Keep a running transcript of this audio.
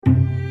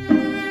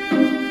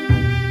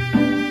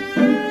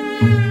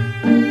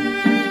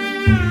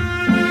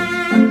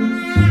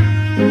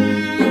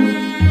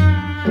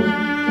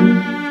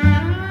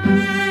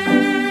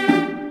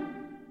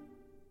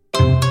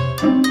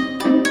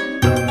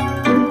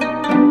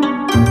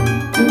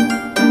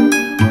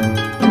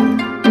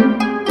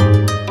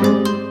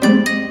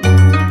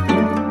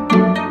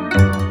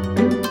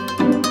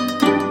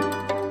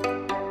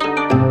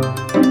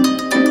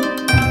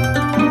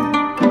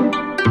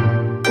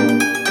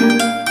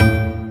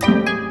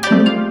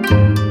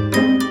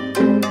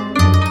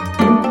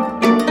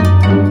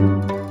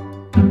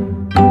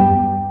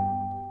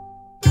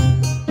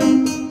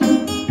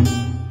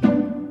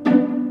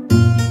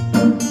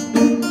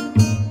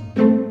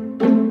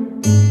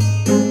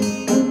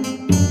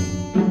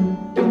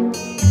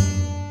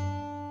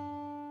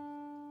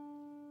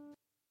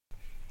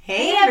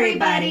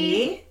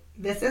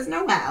This is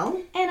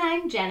Noelle. And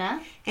I'm Jenna.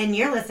 And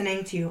you're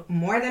listening to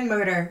More Than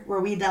Murder,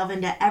 where we delve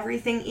into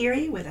everything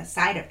eerie with a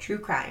side of true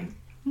crime.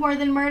 More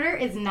Than Murder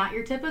is not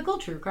your typical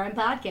true crime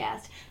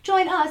podcast.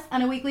 Join us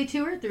on a weekly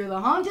tour through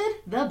the haunted,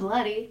 the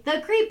bloody,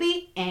 the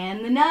creepy,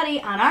 and the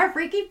nutty on our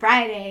Freaky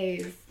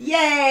Fridays.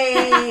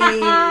 Yay!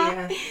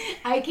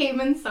 I came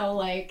in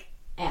so,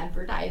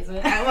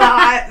 advertisement.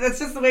 Well, that's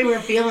just the way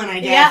we're feeling, I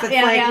guess.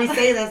 We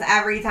say this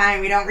every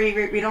time. We don't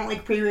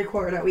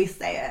pre-record it. We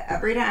say it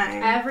every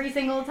time. Every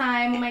single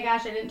time. Oh my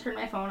gosh, I didn't turn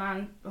my phone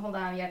on. Hold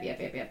on.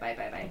 Yep.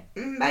 Bye.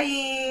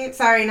 Bye.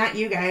 Sorry, not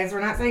you guys.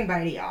 We're not saying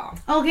bye to y'all.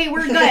 Okay,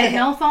 we're good.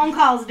 No phone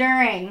calls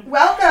during.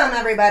 Welcome,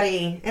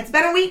 everybody. It's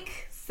been a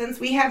week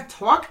since we have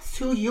talked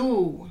to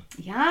you.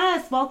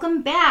 Yes,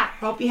 welcome back.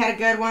 Hope you had a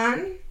good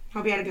one.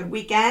 Hope you had a good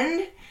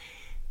weekend.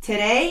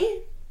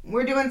 Today,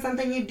 we're doing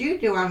something you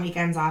do on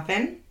weekends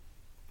often.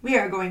 We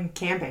are going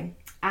camping.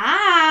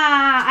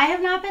 I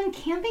have not been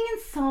camping in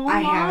so long.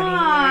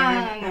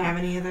 I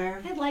haven't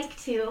either. I'd like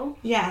to.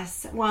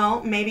 Yes.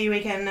 Well, maybe we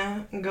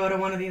can go to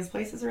one of these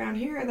places around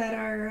here that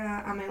are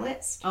on my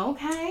list.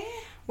 Okay.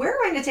 We're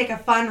going to take a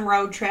fun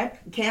road trip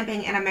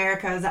camping in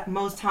America's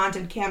most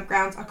haunted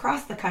campgrounds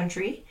across the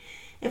country.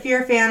 If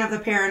you're a fan of the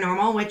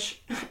paranormal,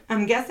 which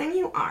I'm guessing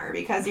you are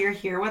because you're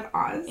here with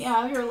us.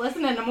 Yeah, if you're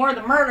listening to More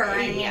Than Murder.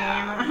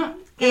 Yeah.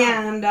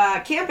 And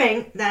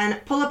camping, then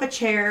pull up a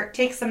chair,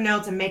 take some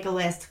notes, and make a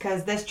list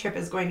because this trip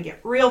is going to get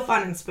real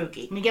fun and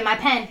spooky. Let me get my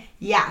pen.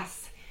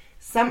 Yes.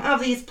 Some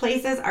of these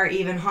places are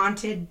even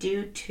haunted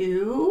due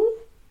to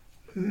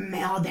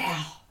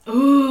Meldal.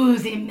 Ooh,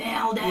 the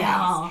Meldal.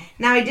 Yes.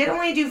 Now, I did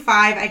only do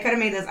 5. I could have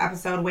made this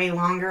episode way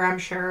longer, I'm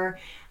sure.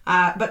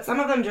 But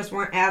some of them just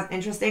weren't as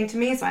interesting to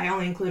me, so I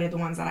only included the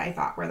ones that I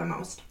thought were the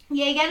most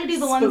Yeah, you gotta do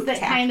the ones that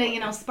kind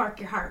of,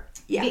 spark your heart.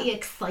 Yeah. Get you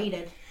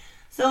excited.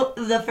 So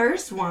the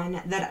first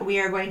one that we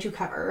are going to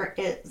cover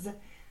is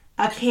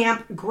a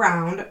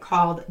campground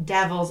called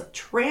Devil's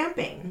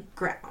Tramping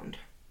Ground.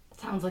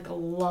 Sounds like a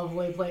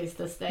lovely place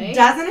to stay.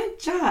 Doesn't it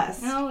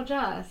just? No,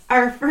 just.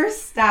 Our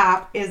first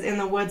stop is in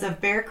the woods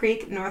of Bear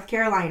Creek, North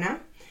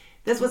Carolina.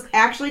 This was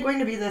actually going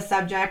to be the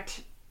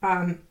subject,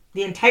 the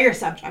entire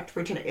subject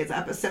for today's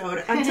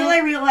episode, until I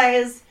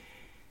realized,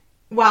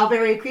 while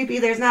very creepy,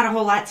 there's not a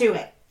whole lot to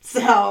it.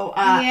 So,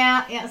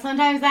 yeah,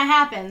 sometimes that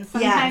happens.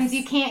 Sometimes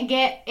yes. you can't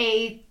get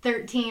a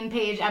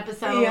 13-page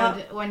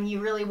episode when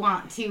you really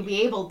want to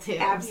be able to.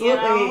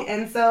 Absolutely.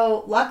 And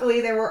so,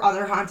 luckily, there were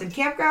other haunted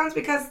campgrounds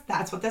because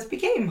that's what this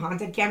became,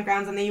 haunted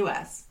campgrounds in the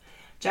U.S.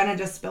 Jenna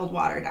just spilled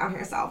water down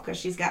herself because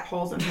she's got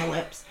holes in her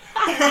lips.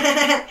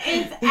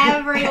 It's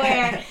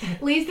everywhere.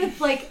 At least it's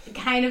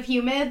kind of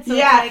humid. So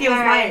yeah, it feels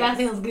nice. That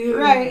feels good.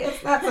 Right,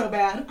 it's not so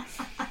bad.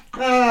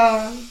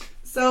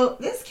 So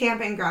this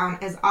camping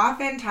ground is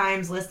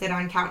oftentimes listed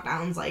on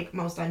countdowns like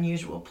most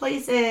unusual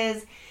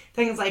places,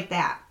 things like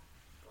that.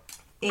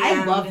 And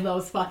I love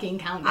those fucking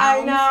countdowns.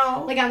 I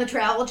know. Like on the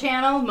Travel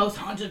Channel, most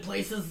haunted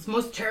places,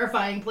 most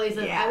terrifying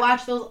places. Yeah. I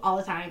watch those all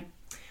the time.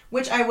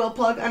 Which I will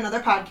plug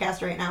another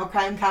podcast right now,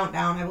 Crime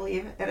Countdown, I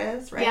believe it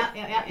is, right?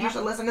 Yeah. You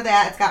should listen to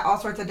that. It's got all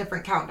sorts of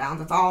different countdowns.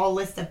 It's all a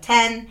list of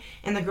 10,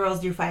 and the girls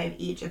do 5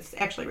 each. It's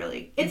actually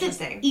really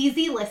interesting. It's an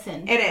easy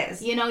listen. It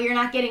is. You're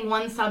not getting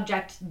one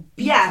subject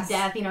beat yes. to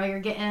death.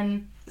 You're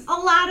getting a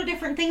lot of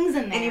different things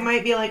in there. And you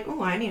might be like,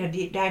 oh, I need to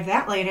deep dive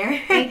that later.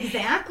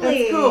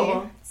 Exactly. That's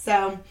cool.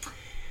 So,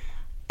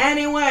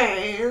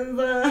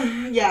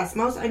 anyways, yes,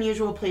 most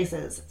unusual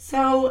places.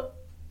 So,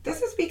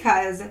 this is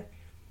because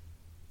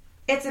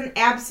it's an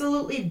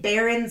absolutely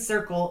barren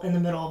circle in the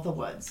middle of the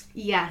woods.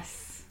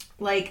 Yes.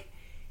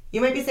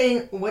 You might be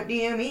saying, what do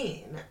you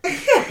mean?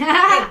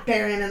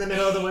 Barren in the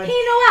middle of the woods.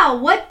 Hey,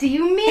 Noelle, what do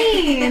you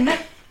mean?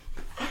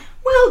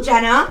 Well,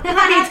 Jenna,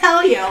 let me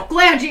tell you.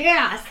 Glad you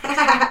asked.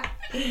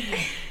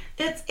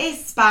 It's a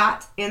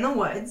spot in the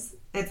woods.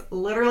 It's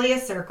literally a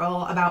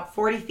circle, about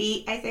 40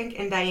 feet, I think,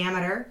 in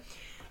diameter,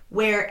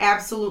 where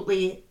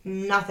absolutely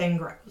nothing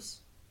grows.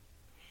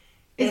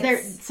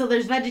 So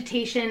there's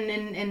vegetation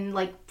and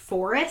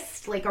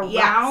forest, around?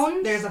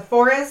 Yes, there's a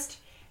forest,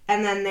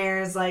 and then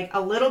there's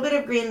a little bit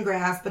of green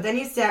grass, but then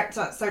you start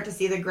to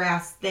see the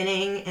grass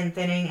thinning, and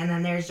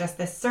then there's just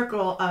this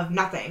circle of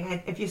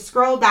nothing. If you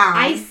scroll down...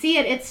 I see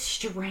it. It's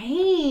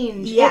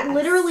strange. Yes. It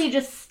literally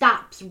just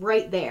stops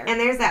right there. And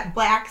there's that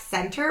black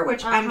center,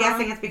 which I'm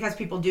guessing it's because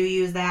people do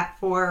use that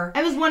for...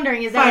 I was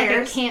wondering, is that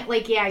fires. a camp?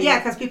 Yeah,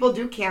 because people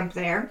do camp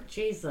there.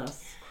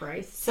 Jesus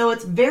Christ. So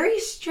it's very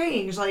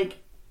strange.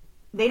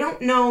 They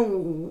don't know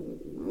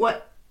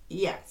what...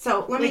 Yeah,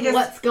 so let me just...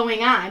 what's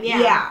going on, yeah.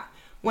 Yeah.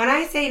 When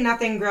I say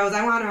nothing grows,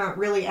 I want to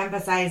really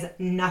emphasize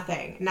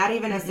nothing. Not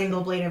even a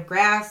single blade of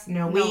grass,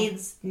 no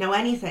weeds, no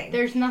anything.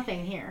 There's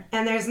nothing here.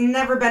 And there's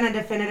never been a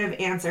definitive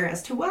answer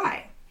as to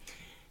why.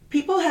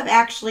 People have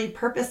actually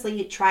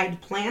purposely tried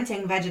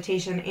planting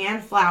vegetation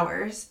and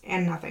flowers,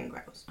 and nothing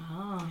grows.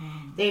 Oh.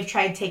 They've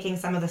tried taking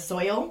some of the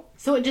soil...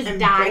 So it just and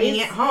dies?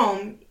 bringing it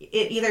home.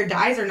 It either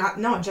dies or not.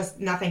 No,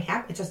 nothing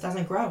happens. It just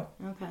doesn't grow.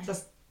 Okay.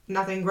 Just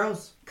nothing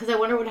grows. Because I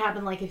wonder what would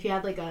happen if you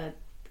had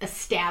a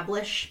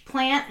established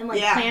plant and like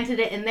Yeah. planted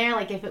it in there,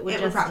 like if it would It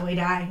just would probably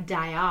die.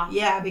 die off.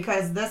 Yeah,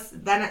 because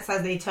then it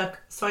says they took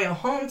soil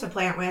home to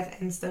plant with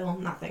and still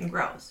nothing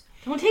grows.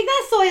 Don't take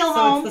that soil So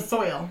home. it's the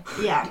soil.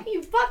 Yeah.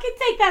 You fucking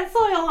take that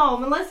soil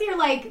home unless you're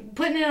like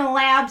putting it in a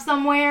lab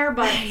somewhere,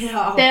 but I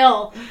know.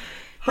 still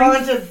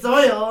Haunted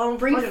soil.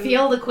 bring Fucking-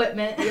 field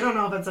equipment. You don't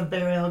know if it's a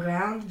burial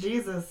ground.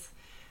 Jesus.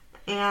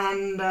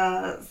 And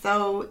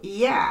so,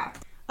 yeah.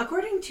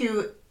 According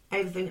to,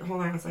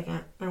 hold on a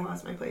second. I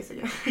lost my place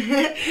again.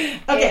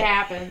 It Okay.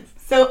 happens.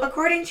 So,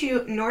 according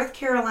to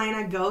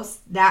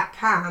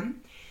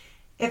NorthCarolinaGhost.com,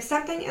 if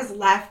something is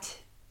left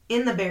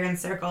in the barren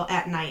circle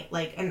at night,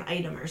 like an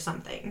item or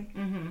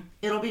something,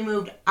 it'll be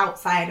moved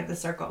outside of the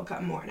circle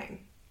come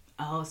morning.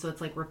 Oh, so it's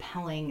like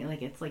repelling,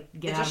 like it's like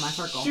get It out of just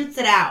my circle. shoots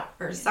it out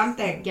or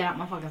something. Get out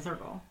my fucking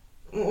circle.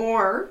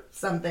 Or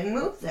something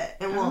moves it,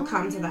 and we'll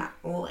come to that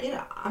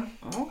later.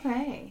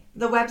 Okay.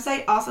 The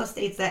website also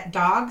states that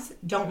dogs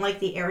don't like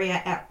the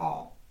area at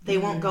all. They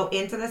won't go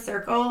into the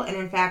circle, and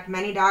in fact,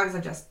 many dogs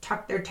have just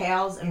tucked their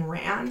tails and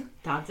ran.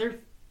 Dogs are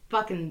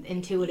fucking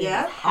intuitive.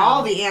 Yeah, as hell.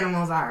 all the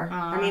animals are.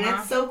 I mean, Uh-huh.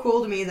 it's so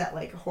cool to me that,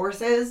 like,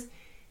 horses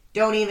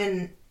don't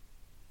even...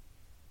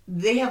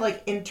 They have,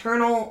 like,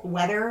 internal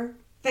weather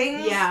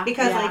things. Yeah,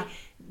 Because, yeah. like,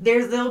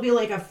 there'll be,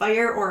 like, a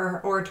fire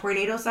or a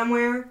tornado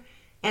somewhere,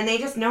 and they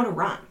just know to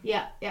run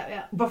Yeah.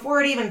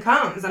 before it even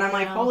comes. And I'm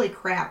like, Yeah. holy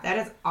crap, that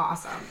is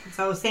awesome.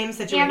 So, same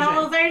situation.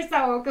 Animals are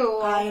so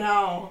cool. I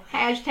know.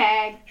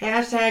 Hashtag.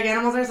 Hashtag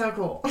animals are so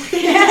cool.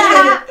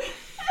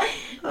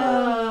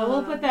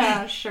 We'll put that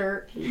on a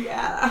shirt.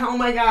 Yeah. Oh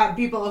my god,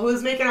 people,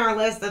 who's making our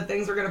list of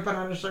things we're gonna put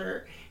on a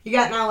shirt? You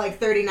got now like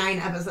 39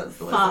 episodes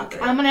to listen Fuck.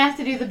 to. I'm gonna have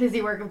to do the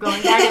busy work of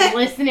going back and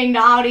listening to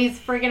all these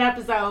freaking Oh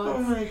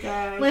episodes. my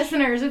gosh.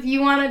 Listeners, if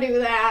you want to do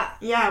that,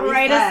 Yeah, we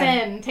write us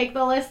said. in. Take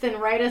the list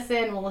and write us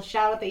in. We'll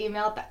shout out the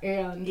email at the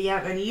end.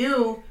 Yep, and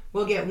you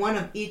will get one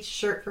of each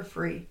shirt for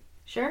free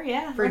Sure,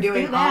 yeah. for let's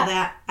doing do all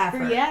that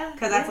effort. Yeah,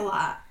 Because that's yeah. a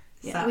lot.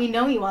 Yeah, So. we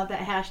know you want that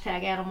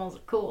hashtag animals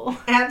are cool.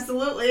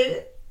 Absolutely.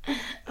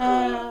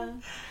 Uh,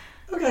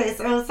 Okay,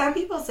 so some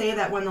people say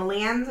that when the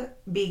land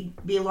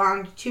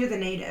belonged to the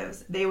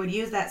natives, they would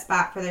use that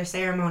spot for their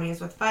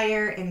ceremonies with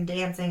fire and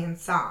dancing and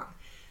song.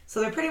 So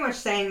they're pretty much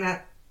saying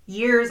that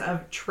years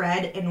of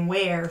tread and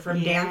wear from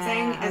yeah,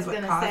 dancing I is was what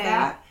gonna caused say,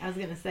 that. I was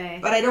gonna say.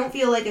 But I don't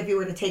feel like if you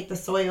were to take the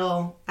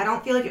soil, I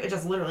don't feel like it would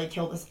just literally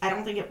kill this. I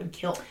don't think it would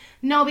kill.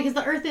 No, because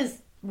the earth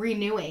is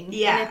renewing.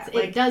 Yeah, And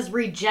like- it does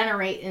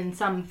regenerate in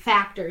some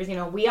factors. You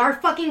know, we are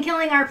fucking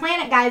killing our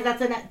planet, guys.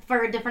 That's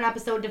for a different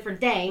episode, different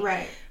day.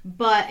 Right.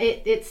 But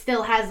it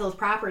still has those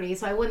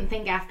properties. So I wouldn't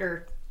think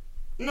after.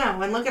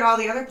 No, and look at all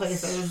the other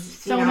places.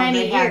 So you know, many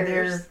they had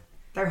years.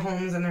 their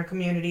homes and their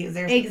communities.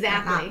 There's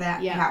Exactly. not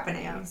that Yeah.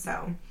 happening. Yeah.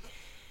 So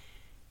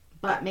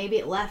But maybe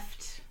it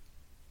left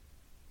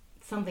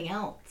something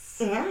else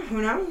yeah,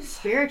 who knows?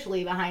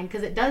 spiritually behind,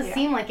 because it does Yeah.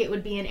 seem like it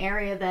would be an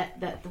area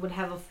that would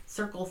have a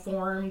circle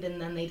formed,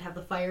 and then they'd have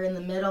the fire in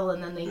the middle,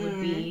 and then they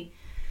would be,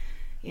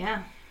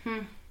 yeah.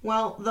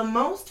 Well, the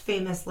most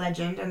famous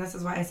legend, and this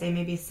is why I say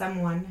maybe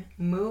someone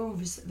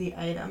moves the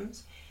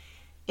items,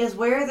 is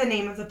where the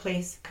name of the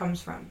place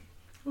comes from.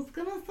 I was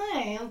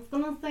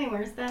gonna say,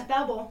 where's that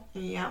devil?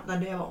 Yeah, the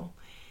devil.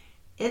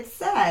 It's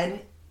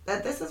said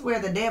that this is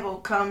where the devil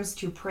comes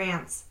to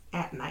prance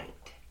at night,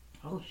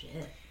 Oh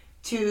shit.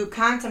 to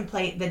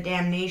contemplate the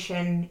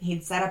damnation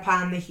he'd set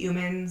upon the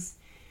humans,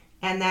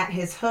 and that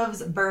his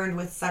hooves burned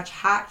with such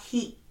hot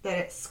heat that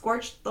it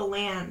scorched the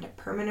land,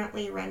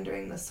 permanently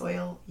rendering the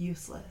soil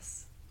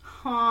useless.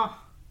 Huh.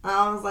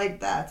 I was like,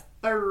 that's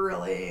a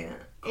really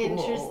cool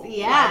Interesting.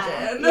 Yeah.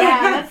 legend.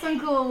 Yeah, that's some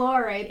cool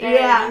lore right there.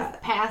 Yeah.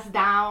 Just passed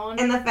down.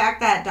 And the fact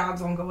that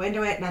dogs won't go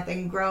into it,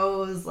 nothing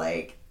grows,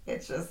 like,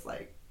 it's just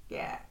like,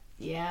 yeah.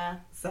 yeah.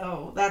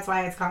 So that's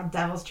why it's called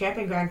Devil's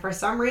Tramping Ground for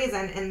some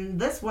reason. And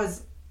this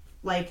was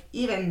like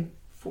even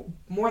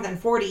more than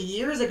 40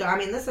 years ago. I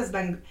mean, this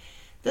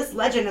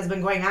legend has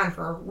been going on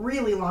for a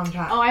really long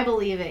time. Oh, I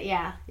believe it.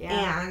 Yeah.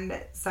 Yeah.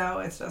 And so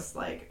it's just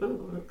like,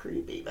 ooh,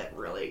 creepy, but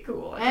really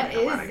cool. That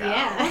kinda wanna is, go.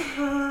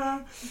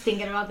 yeah.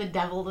 Thinking about the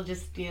devil to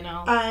just, I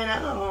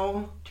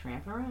know.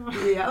 tramp around.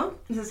 Yep,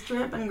 this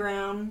tramping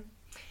ground.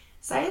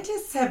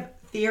 Scientists have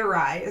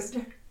theorized,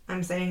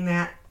 I'm saying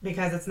that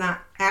because it's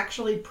not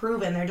actually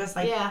proven, they're just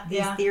like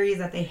these theories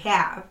that they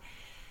have,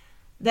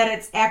 that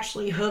it's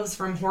actually hooves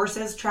from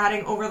horses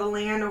trotting over the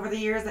land over the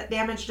years that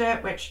damaged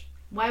it, which...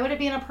 Why would it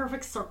be in a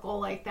perfect circle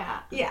like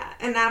that? Yeah,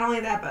 and not only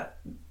that, but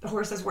the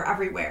horses were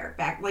everywhere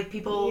back. Like,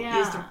 people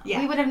used to... Yeah,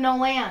 We would have no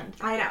land.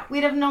 I know.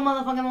 We'd have no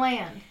motherfucking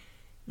land.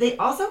 They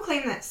also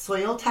claim that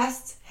soil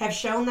tests have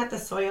shown that the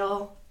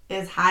soil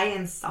is high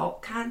in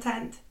salt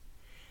content.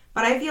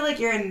 But I feel like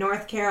you're in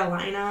North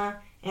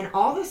Carolina, and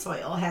all the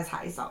soil has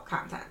high salt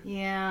content.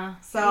 Yeah.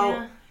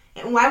 So,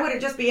 why would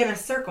it just be in a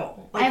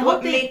circle? Like,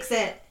 what makes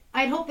it...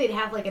 I'd hope they'd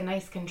have, like, a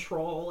nice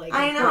control. Like,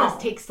 I know. first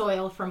take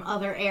soil from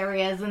other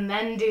areas and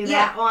then do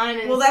that one.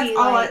 And well, that's see,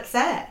 all like, it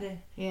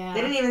said. Yeah.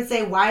 They didn't even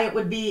say why it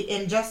would be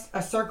in just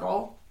a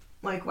circle.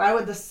 Like, why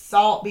would the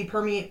salt be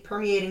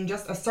permeating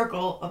just a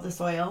circle of the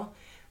soil?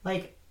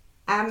 Like,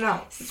 I don't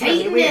know.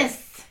 Really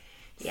Satanists!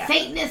 Yeah.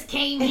 Satanists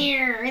came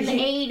here in the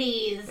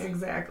 80s.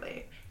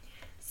 Exactly.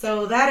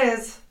 So that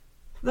is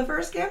the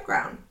first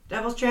campground,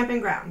 Devil's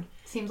Tramping Ground.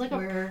 Seems like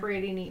a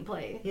pretty neat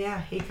place.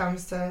 Yeah, he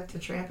comes to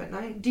tramp at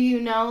night. Do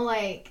you know,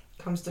 like...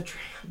 Comes to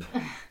tramp.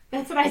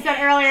 That's what I said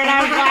earlier, and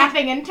I was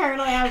laughing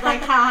internally. I was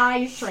like, haha,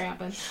 he's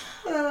tramping.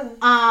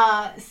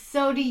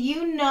 So do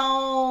you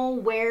know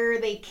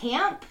where they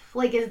camp?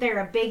 Like, is there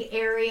a big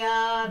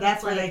area?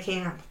 That's where they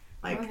camp.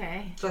 Like,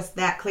 okay. Just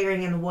that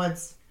clearing in the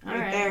woods.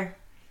 Right there.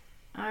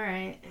 All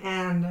right.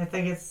 And I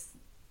think it's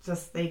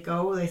just they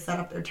set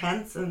up their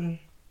tents and...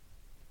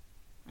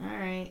 All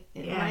right.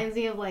 It reminds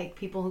me of, like,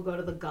 people who go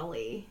to the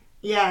gully.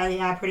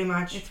 Yeah, pretty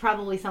much. It's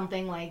probably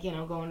something like, you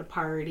know, going to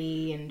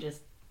party and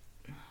just...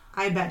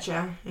 I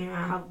betcha,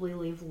 yeah. Probably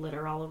leave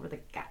litter all over the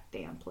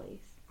goddamn place.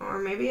 Or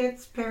maybe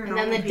it's paranormal. And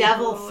then the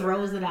devil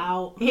throws it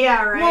out.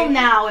 Yeah, right. Well,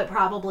 now it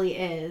probably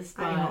is,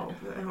 but I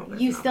hope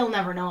you still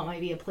never know. It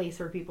might be a place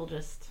where people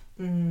just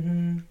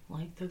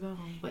like to go.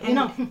 But, you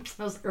know,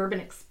 those urban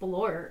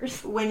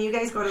explorers. When you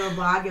guys go to the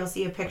blog, you'll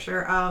see a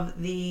picture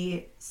of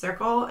the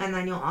circle, and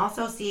then you'll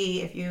also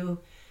see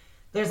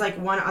there's like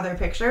one other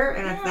picture,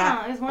 and it's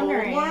that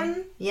old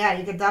one. Yeah,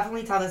 you could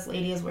definitely tell this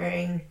lady is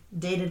wearing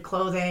dated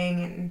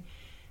clothing and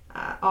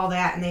all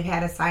that, and they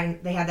had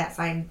that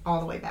sign all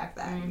the way back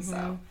then,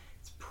 so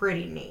it's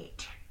pretty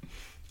neat.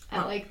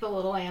 I like the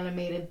little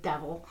animated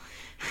devil.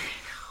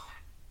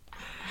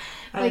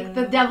 Like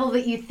the devil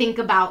that you think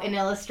about in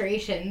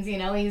illustrations, you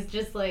know, he's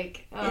just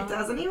like... It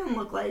doesn't even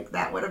look like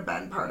that would have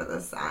been part of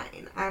the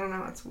sign. I don't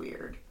know, it's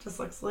weird. Just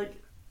looks like,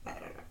 I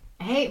don't know.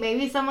 Hey,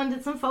 maybe someone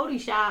did some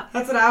Photoshop.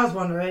 That's what I was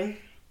wondering.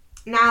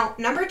 Now,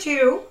 number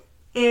 2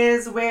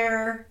 is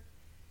where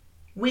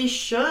we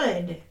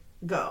should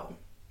go,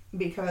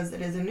 because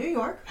it is in New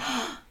York,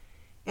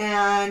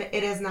 and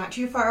it is not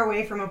too far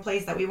away from a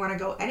place that we want to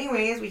go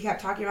anyways. We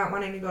kept talking about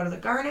wanting to go to the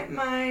Garnet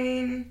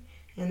Mine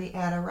and the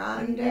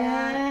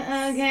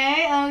Adirondacks.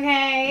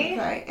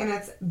 Okay. And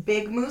it's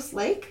Big Moose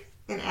Lake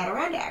in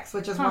Adirondacks,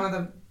 which is one of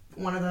the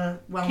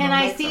well-known Can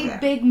I lakes see over there.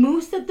 Big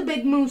Moose at the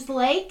Big Moose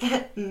Lake?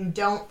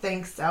 Don't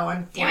think so,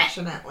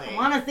 unfortunately. I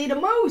want to see the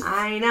moose.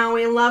 I know,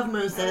 we love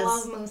mooses. I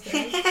love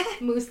mooses.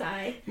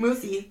 Moose-eye.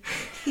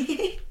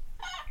 Moosey.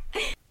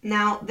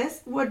 Now,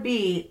 this would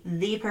be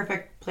the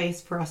perfect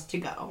place for us to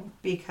go,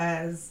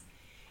 because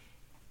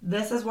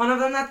this is one of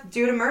them that's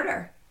due to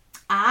murder.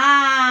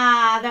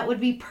 Ah, that would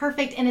be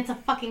perfect, and it's a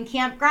fucking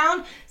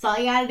campground, so all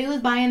you gotta do is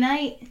buy a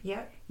night.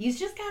 Yep. You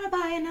just gotta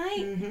buy a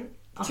night.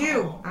 Mm-hmm.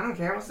 2. I don't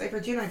care. We'll stay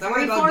for 2 nights. I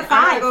want 3, to 4,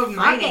 5. go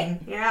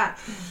mining. Yeah.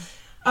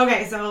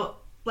 Okay, so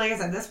like I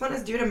said, this one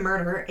is due to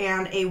murder,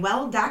 and a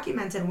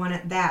well-documented one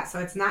at that. So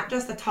it's not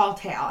just a tall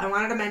tale. I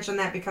wanted to mention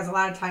that because a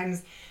lot of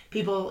times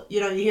people,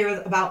 you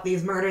hear about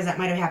these murders that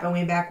might have happened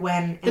way back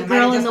when. The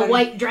girl in the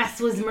white dress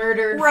was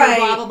murdered. Right.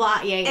 For blah, blah,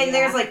 blah. Yeah. And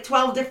there's like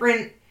 12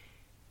 different...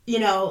 you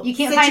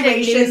can't find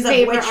a situations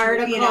newspaper of which,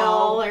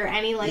 article or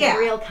any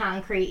real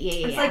concrete.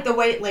 It's like the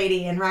white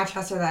lady in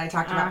Rochester that I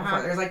talked about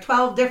before. There's like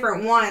 12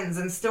 different ones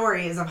and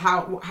stories of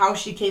how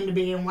she came to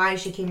be and why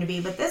she came to be.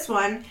 But this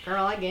one,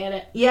 girl, I get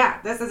it.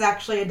 Yeah, this is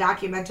actually a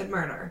documented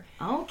murder.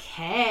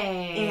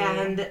 Okay.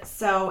 And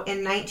so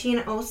in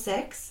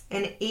 1906,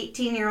 an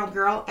 18-year-old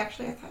girl.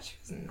 Actually, I thought she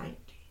was 19.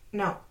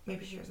 No,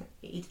 maybe she was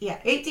 18. Yeah,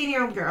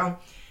 18-year-old girl.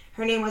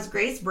 Her name was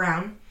Grace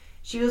Brown.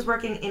 She was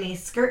working in a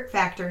skirt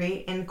factory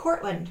in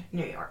Cortland,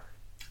 New York.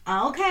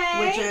 Okay.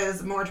 Which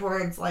is more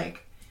towards,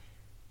 like,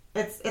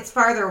 it's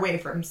farther away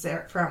from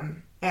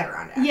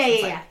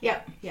Adirondacks.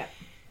 Yep.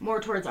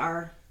 More towards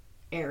our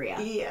area.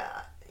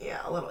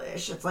 Yeah, a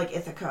little-ish. It's like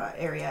Ithaca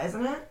area,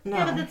 isn't it? No.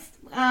 Yeah, but that's,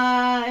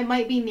 it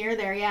might be near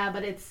there, yeah,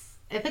 but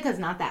Ithaca's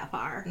not that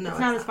far. No, it's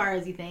not as far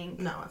as you think.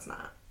 No, it's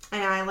not.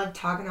 And I love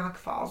Toggenhock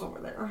Falls over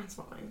there. It's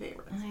one of my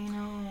favorites. I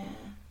know.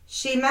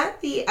 She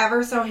met the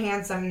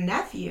ever-so-handsome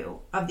nephew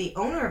of the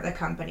owner of the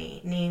company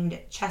named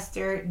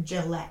Chester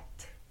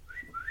Gillette.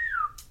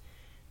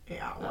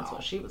 Yeah, That's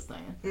what she was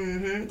saying.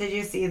 Mm-hmm. Did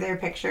you see their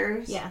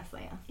pictures? Yes,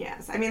 yeah.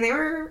 Yes. I mean, they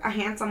were a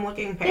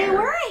handsome-looking pair. They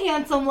were a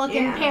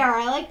handsome-looking pair.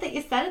 I like that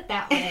you said it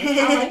that way.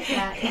 I like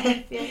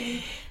that.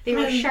 Yes. They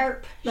were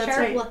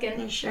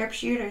sharp-looking. Sharp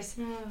shooters.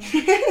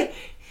 Oh.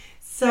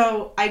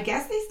 So, I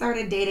guess they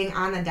started dating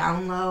on the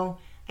down low.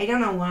 I don't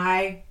know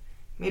why.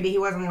 Maybe he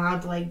wasn't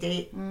allowed to,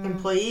 date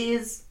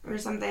employees or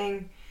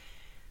something.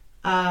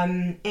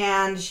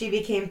 And she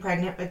became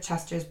pregnant with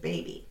Chester's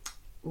baby.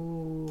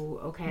 Ooh,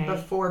 okay.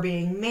 Before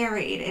being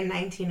married in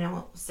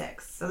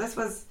 1906. So this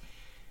was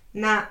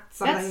not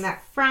something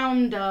that's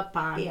frowned up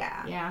on.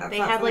 Yeah. They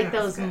had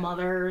those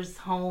mothers'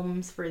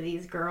 homes for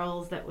these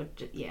girls that would,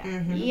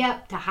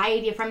 to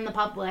hide you from the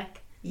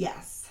public.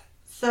 Yes.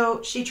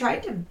 So she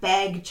tried to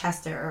beg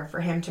Chester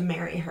for him to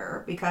marry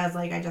her because,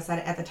 like I just said,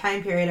 at the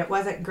time period, it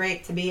wasn't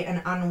great to be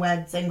an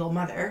unwed single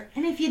mother.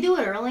 And if you do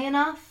it early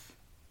enough,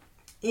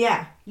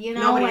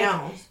 nobody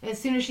knows. As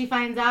soon as she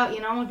finds out,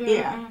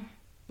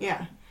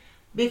 Yeah.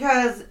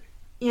 Because,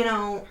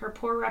 her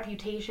poor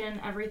reputation,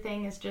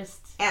 everything is just...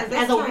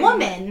 as a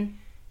woman...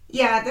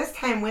 Yeah, at this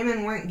time,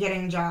 women weren't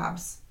getting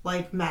jobs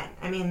like men.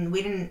 I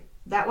mean,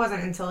 that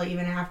wasn't until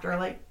even after,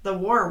 like, the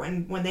war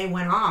when they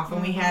went off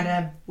and we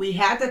had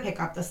to pick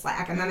up the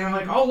slack. And then they were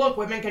like, oh, look,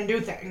 women can do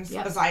things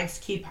besides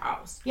keep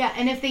house. Yeah,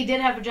 and if they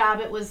did have a job,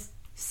 it was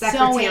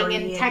sewing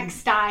and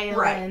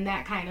textile and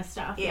that kind of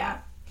stuff. Yeah.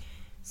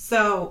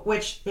 So,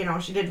 which, you know,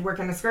 she did work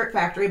in a skirt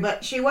factory,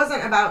 but she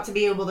wasn't about to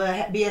be able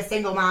to be a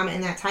single mom in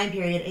that time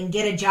period and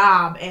get a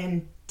job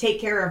and take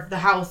care of the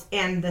house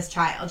and this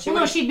child.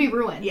 She'd be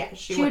ruined. Yeah,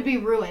 she would be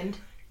ruined.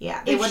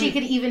 Yeah. If she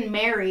could even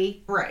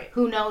marry, right.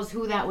 Who knows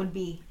who that would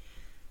be.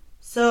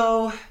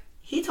 So,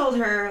 he told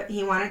her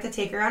he wanted to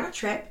take her on a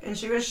trip, and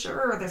she was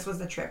sure this was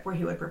the trip where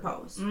he would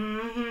propose.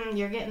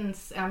 Mm-hmm.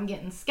 I'm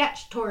getting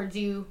sketched towards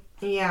you.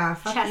 Yeah,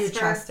 fuck you,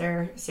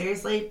 Chester.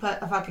 Seriously, put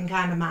a fucking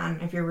condom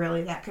on if you're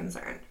really that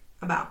concerned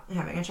about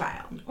having a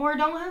child. Or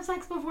don't have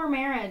sex before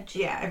marriage.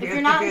 Yeah, if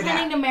you're not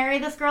intending to marry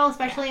this girl,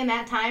 especially in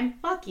that time,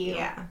 fuck you.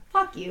 Yeah.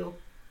 Fuck you.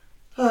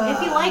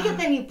 If you like it,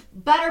 then you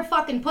better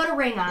fucking put a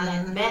ring on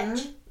it,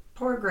 bitch.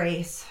 Poor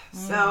Grace.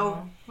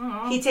 So,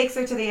 he takes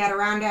her to the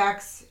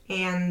Adirondacks,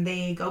 and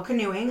they go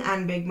canoeing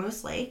on Big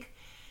Moose Lake.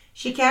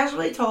 She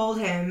casually told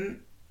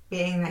him,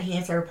 being that he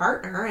is her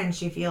partner and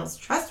she feels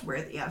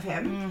trustworthy of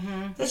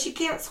him, that she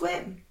can't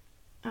swim.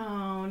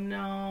 Oh,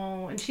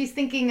 no. And she's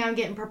thinking I'm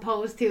getting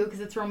proposed to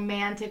because it's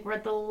romantic. We're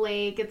at the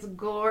lake. It's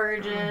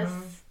gorgeous.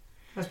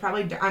 It was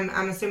probably,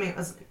 I'm assuming it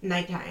was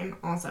nighttime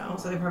also,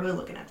 so they're probably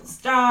looking at the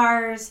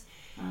stars.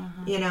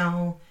 You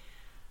know,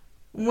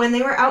 when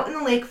they were out in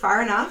the lake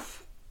far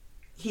enough,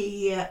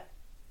 he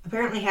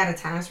apparently had a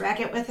tennis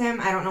racket with him.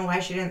 I don't know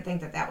why she didn't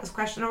think that was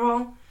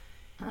questionable.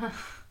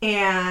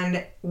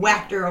 And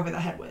whacked her over the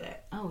head with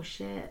it. Oh,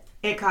 shit.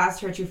 It caused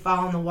her to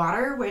fall in the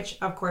water, which,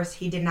 of course,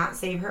 he did not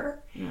save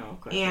her. No,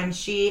 of course And not.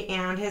 she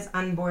and his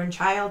unborn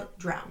child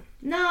drowned.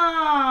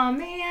 No,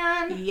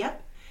 man.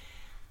 Yep.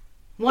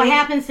 What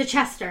happens to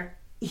Chester?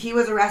 He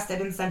was arrested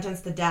and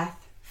sentenced to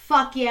death.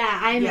 Fuck yeah,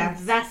 I'm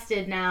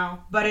invested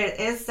now. But it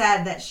is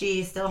said that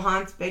she still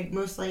haunts Big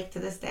Moose Lake to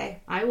this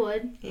day. I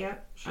would.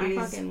 Yep. I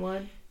fucking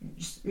would.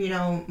 You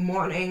know,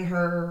 mourning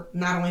her,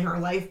 not only her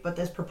life, but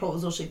this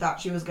proposal she thought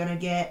she was going to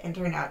get and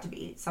turned out to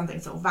be something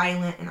so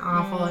violent and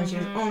awful. And she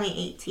was only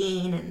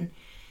 18 and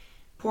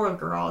poor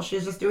girl. She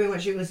was just doing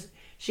what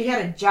she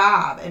had a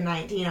job in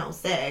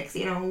 1906,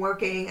 you know,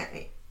 working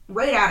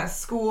right out of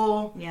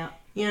school. Yeah.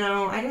 You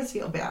know, I just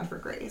feel bad for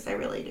Grace. I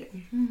really do.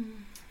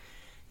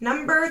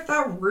 Number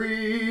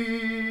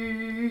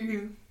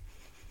 3.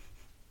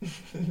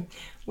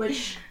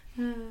 Which,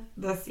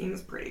 this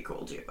seems pretty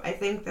cool too. I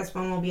think this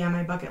one will be on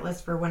my bucket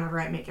list for whenever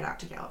I make it out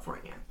to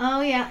California.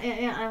 Oh, yeah,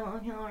 I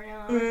love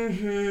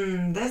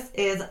California. This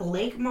is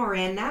Lake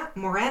Morena,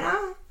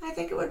 I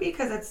think it would be,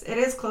 because it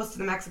is close to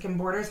the Mexican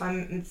border, so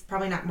it's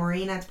probably not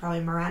Morena, it's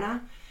probably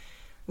Morena.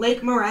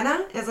 Lake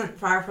Morena isn't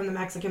far from the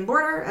Mexican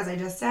border, as I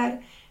just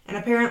said, and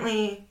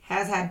apparently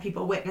has had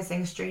people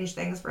witnessing strange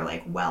things for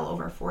like well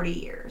over 40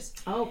 years.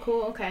 Oh,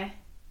 cool, okay.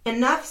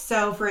 Enough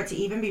so for it to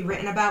even be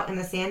written about in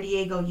the San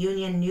Diego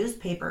Union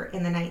newspaper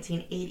in the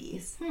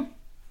 1980s.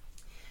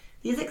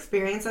 These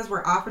experiences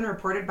were often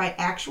reported by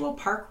actual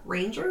park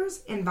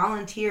rangers and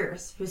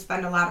volunteers who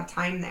spend a lot of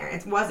time there.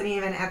 It wasn't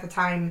even at the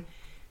time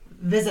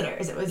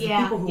visitors. It was the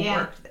people who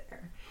worked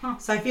there.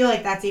 So I feel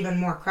like that's even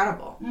more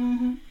credible.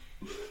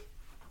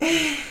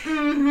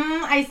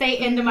 I say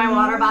into my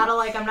water bottle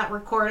like I'm not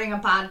recording a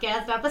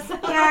podcast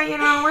episode. Yeah, you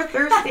know, we're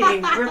thirsty.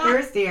 We're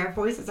thirsty. Our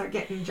voices are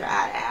getting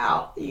dried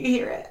out. You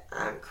hear it?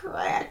 I'm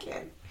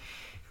cracking.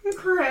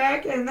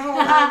 Hold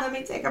on, let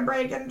me take a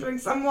break and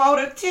drink some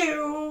water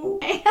too.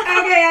 Okay,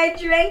 I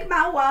drank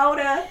my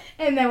water.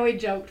 And then we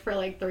joked for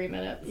like 3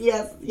 minutes.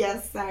 Yes,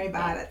 sorry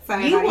about it.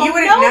 You wouldn't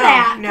know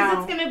that, because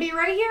it's going to be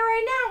right here,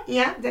 right now.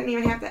 Yeah, didn't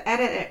even have to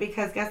edit it,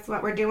 because guess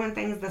what? We're doing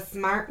things the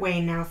smart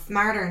way now.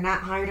 Smarter,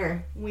 not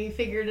harder. We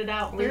figured it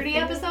out 30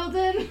 episodes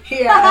in?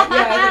 Yeah,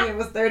 I think it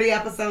was 30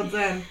 episodes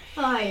in.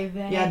 Ay,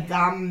 vey. Yeah,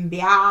 dumb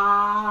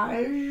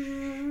biatch.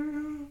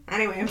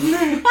 Anyway.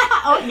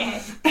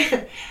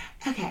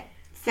 Okay,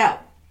 so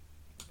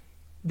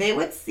they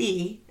would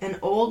see an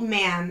old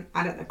man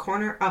out of the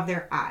corner of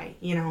their eye,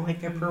 you know, like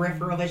their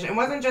peripheral vision. It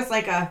wasn't just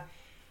like a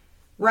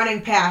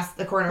running past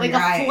the corner of your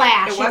eye. Like a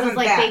flash. It wasn't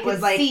like that. They it was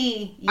could like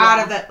see,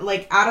 out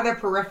of their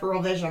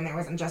peripheral vision. There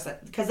wasn't just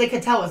because they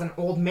could tell it was an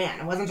old man.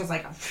 It wasn't just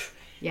like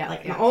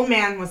an old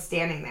man was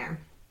standing there.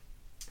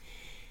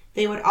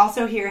 They would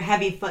also hear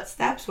heavy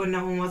footsteps when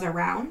no one was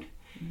around,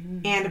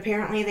 and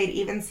apparently they'd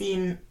even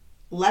seen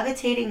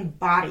levitating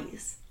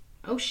bodies.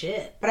 Oh,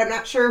 shit. But I'm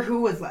not sure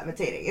who was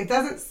levitating. It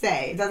doesn't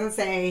say.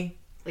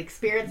 Like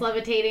spirits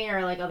levitating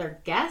or like other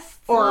guests?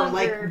 Or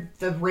like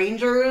the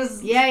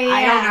rangers? Yeah.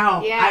 I don't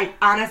know. Yeah.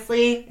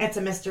 Honestly, it's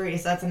a mystery.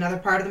 So that's another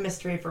part of the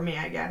mystery for me,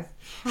 I guess.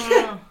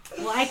 Well,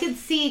 I could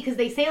see, because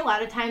they say a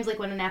lot of times, like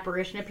when an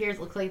apparition appears,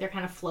 it looks like they're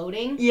kind of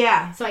floating.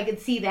 Yeah. So I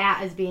could see that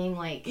as being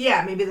like...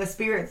 Yeah, maybe the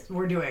spirits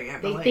were doing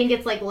it. They think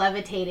it's like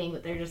levitating,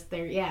 but they're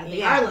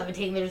are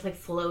levitating. They're just like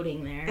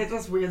floating there. It's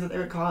just weird that they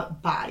would call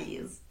it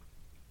bodies.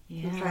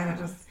 Yeah. Trying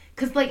to just...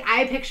 Because, like,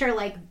 I picture,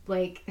 like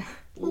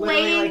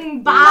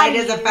laying light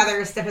as a bodies.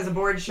 feather, stiff as a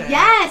board shit.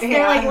 Yes,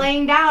 they're like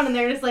laying down and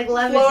they're just like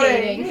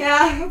levitating. Floating.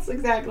 Yeah, that's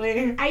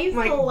exactly. I used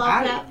to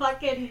love that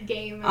fucking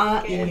game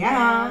as a kid.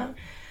 Yeah.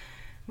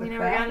 We The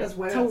never craft got is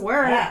what to it's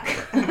work.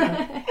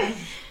 at.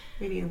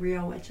 We need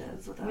real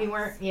witches with us. We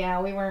weren't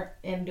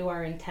into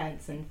our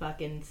intents in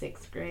fucking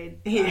 6th grade.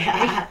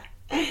 Yeah.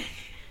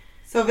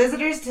 So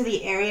visitors to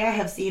the area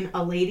have seen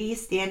a lady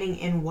standing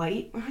in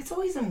white. It's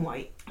always in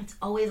white. It's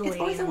always a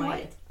lady in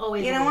white. It's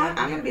always You a know lady what?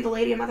 I'm going to be the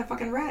lady in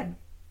motherfucking red.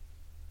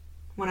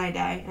 When I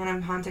die and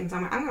I'm haunting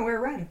someone, I'm going to wear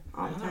red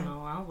all the time. I don't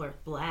know. I'll wear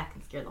black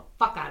and scare the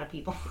fuck out of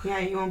people. Yeah,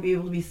 you won't be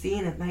able to be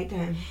seen at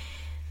nighttime.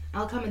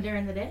 I'll come in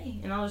during the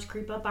day and I'll just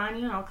creep up on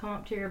you and I'll come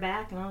up to your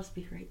back and I'll just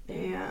be right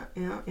there.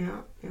 Yeah.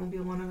 You'll be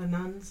one of the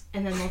nuns.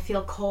 And then they'll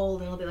feel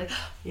cold and they'll be like,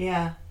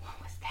 yeah.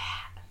 what was that?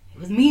 It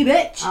was me,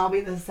 bitch. I'll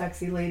be the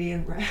sexy lady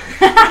in red.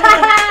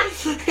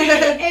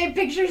 Hey,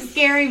 picture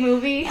Scary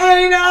Movie.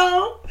 I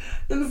know.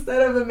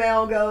 Instead of the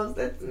male ghost,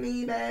 it's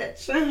me,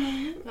 bitch.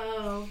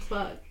 Oh,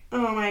 fuck.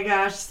 Oh my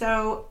gosh.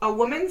 So, a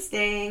woman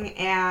staying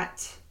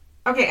at...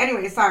 Okay,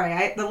 anyway,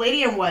 sorry. The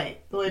lady in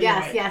white. The lady in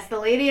white. Yes, the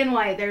lady in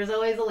white. There's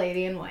always a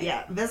lady in white.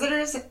 Yeah.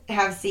 Visitors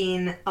have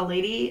seen a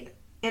lady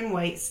in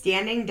white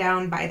standing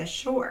down by the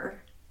shore.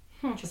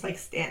 Just like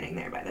standing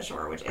there by the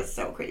shore, which is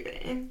so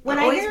creepy.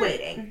 Always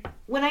waiting.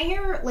 When I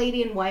hear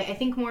lady in white, I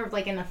think more of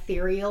like an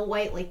ethereal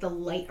white, like the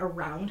light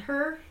around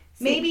her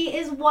maybe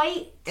is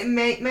white. It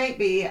might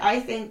be.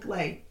 I think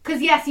like...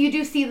 Because yes, you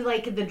do see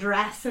like the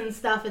dress and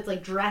stuff. It's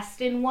like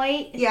dressed in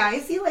white. Yeah, I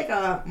see like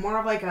a more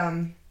of like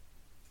a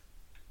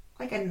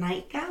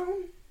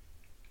nightgown.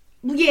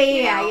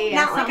 Yeah.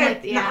 Not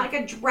like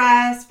a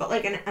dress, but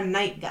like a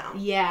nightgown.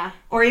 Yeah.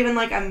 Or even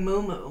like a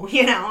muumuu,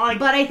 you know? Like,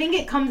 but I think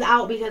it comes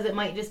out because it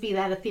might just be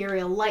that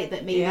ethereal light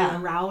that maybe is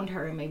around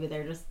her, and maybe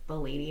they're just the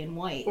lady in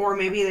white. Or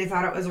maybe they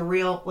thought it was a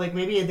real, like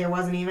maybe there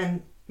wasn't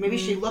even, maybe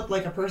she looked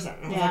like a person.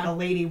 It was like a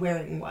lady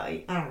wearing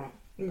white. I don't know.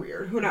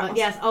 Weird. Who knows? But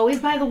yes, always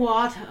by the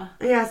water.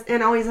 Yes,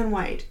 and always in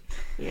white.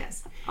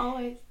 Yes.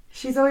 Always.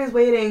 She's always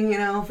waiting, you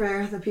know,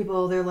 for the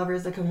people, their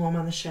lovers to come home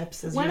on the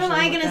ships. When am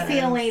I going to see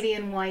a lady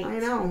in white? I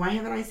know. Why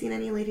haven't I seen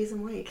any ladies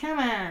in white? Come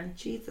on.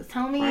 Jesus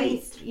Tell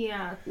Christ. me,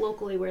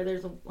 locally where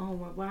there's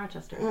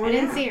Rochester. Oh, I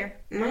didn't see her.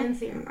 No, I didn't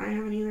see her. I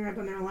haven't either. I've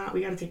been there a lot.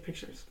 We got to take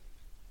pictures.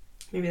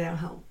 Maybe that'll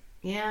help.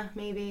 Yeah,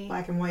 maybe.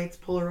 Black and whites,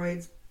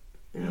 Polaroids.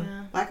 You know,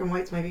 Yeah. Black and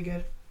whites might be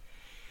good.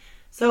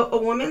 So, a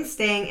woman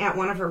staying at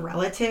one of her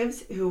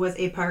relatives who was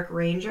a park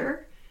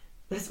ranger,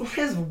 this one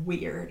is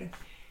weird,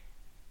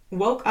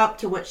 woke up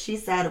to what she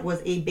said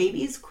was a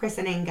baby's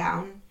christening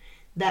gown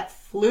that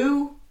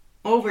flew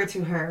over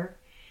to her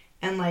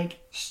and,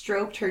 like,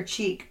 stroked her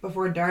cheek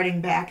before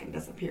darting back and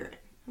disappearing.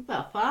 What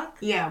the fuck?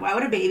 Yeah, why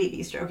would a baby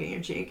be stroking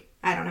your cheek?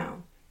 I don't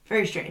know.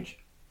 Very strange.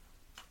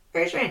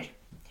 Very strange.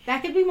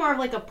 That could be more of,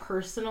 like, a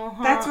personal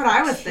haunt. That's what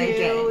I was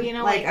thinking. You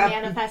know, like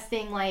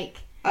manifesting, like...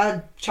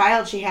 A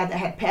child she had that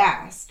had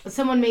passed.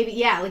 Someone maybe,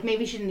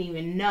 maybe she didn't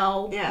even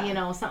know, Yeah. you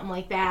know, something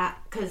like that.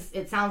 Because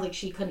it sounds like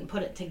she couldn't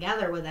put it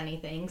together with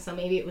anything. So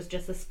maybe it was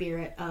just the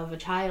spirit of a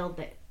child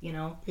that, you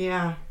know,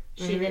 Yeah.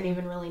 she didn't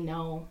even really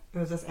know. It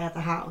was just at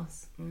the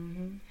house.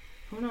 Mm-hmm.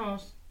 Who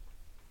knows?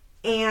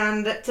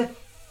 And to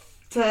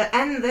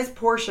end this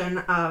portion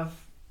of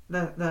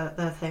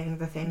the thing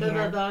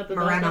here,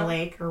 Morena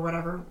Lake or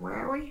whatever. Where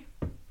are we?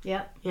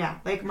 Yep. Yeah,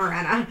 Lake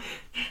Morena.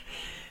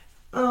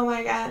 Oh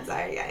my God,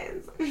 sorry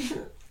guys.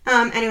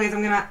 Anyways,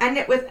 I'm gonna end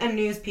it with a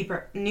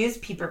newspaper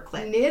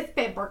clip.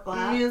 Newspaper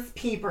clip.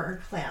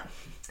 Newspaper clip.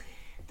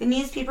 The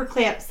newspaper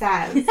clip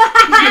says,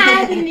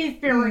 The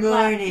newspaper clip.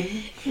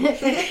 Morning.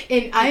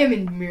 And I am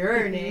in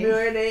morning.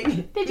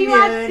 Morning. Did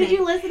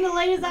you listen to the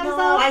latest episode?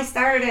 No, I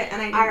started it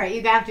and I didn't. Alright,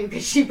 you have to,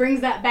 because she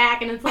brings that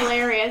back and it's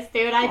hilarious,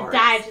 dude. I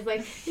died. She's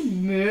like,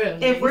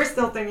 morning. If we're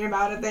still thinking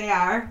about it, they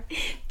are.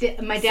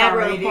 My dad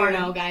wrote a dude.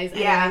 porno, guys.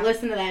 Yeah. Anyway,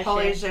 listen to that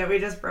Holy shit, we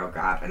just broke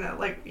up. And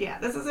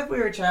this is if we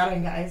were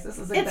chatting, guys. This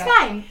is like It's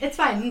fine. It's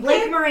fine.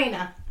 Lake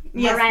Morena.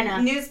 Yes,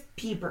 Morena.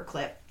 newspaper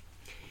clip.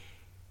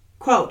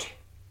 Quote,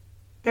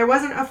 "There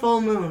wasn't a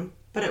full moon,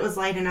 but it was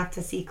light enough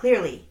to see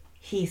clearly,"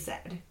 he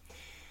said.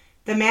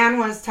 "The man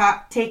was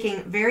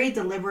taking very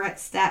deliberate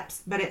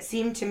steps, but it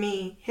seemed to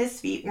me his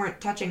feet weren't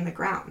touching the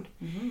ground.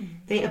 Mm-hmm.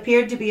 They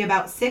appeared to be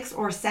about 6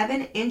 or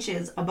 7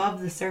 inches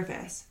above the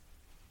surface.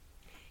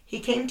 He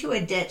came to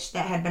a ditch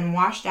that had been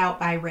washed out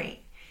by rain.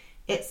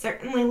 It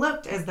certainly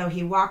looked as though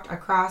he walked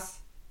across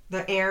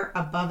the air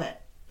above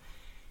it.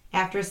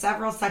 After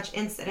several such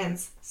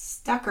incidents,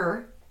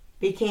 Stucker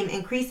became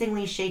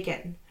increasingly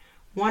shaken.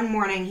 One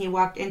morning he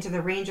walked into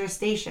the ranger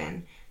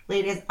station,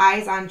 laid his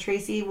eyes on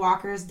Tracy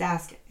Walker's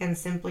desk, and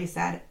simply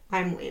said,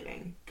 'I'm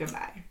leaving.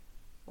 Goodbye.'"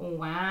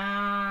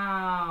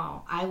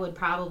 Wow. I would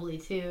probably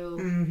too.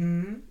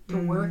 Mm-hmm.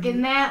 To work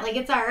in that, like,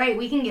 it's all right.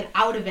 We can get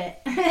out of it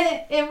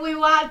if we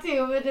want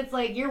to, but it's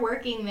like you're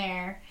working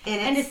there,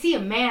 and to see a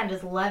man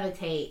just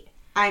levitate.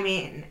 I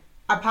mean,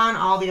 upon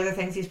all the other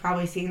things he's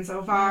probably seen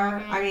so far,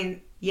 I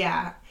mean,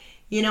 yeah.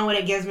 You know what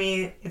it gives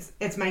me?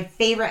 It's my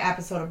favorite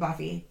episode of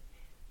Buffy.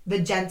 the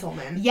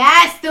gentlemen.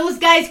 Yes, those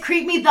guys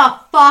creep me the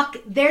fuck.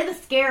 They're the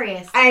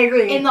scariest. I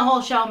agree. In the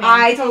whole show, man.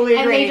 I totally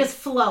agree. And they just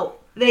float.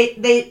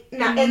 And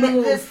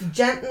this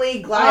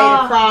gently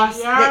glide across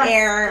the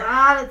air.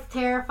 God, it's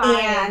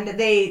terrifying. And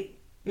they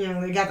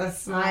got the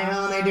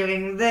smile, and they're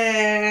doing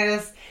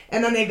this.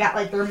 And then they've got,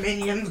 like, their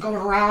minions going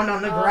around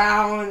on the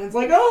ground. And it's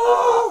like,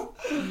 oh!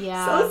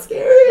 Yeah. So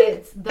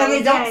scary. And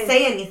they don't guys,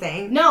 say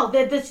anything. No,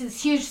 this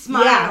is huge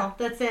smile. Yeah.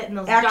 That's it. And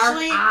those dark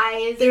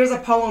eyes. There's a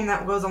poem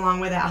that goes along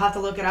with it. I'll have to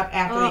look it up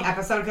after the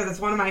episode because it's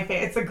one of my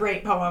favorites. It's a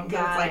great poem.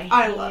 Because it's like,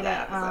 I love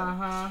that episode.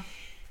 Uh-huh.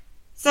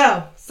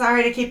 So,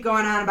 sorry to keep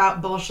going on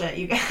about bullshit,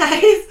 you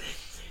guys.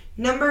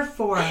 Number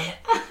 4.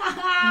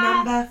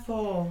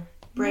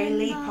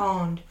 Braley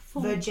Pond,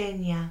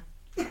 Virginia.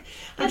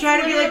 I'm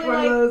trying to be like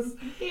one of those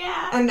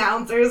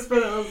announcers for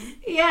those.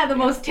 Yeah, the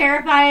most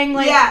terrifying,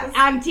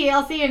 on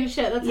TLC and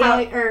shit. That's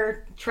how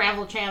or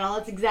Travel Channel.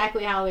 That's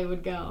exactly how they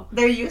would go.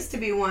 There used to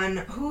be one.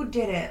 Who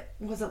did it?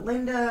 Was it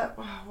Linda?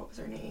 Oh, what was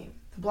her name?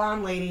 The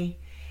blonde lady.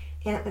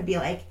 And it would be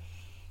like,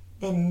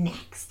 the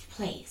next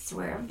place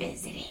we're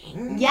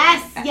visiting.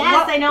 Yes,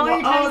 I know what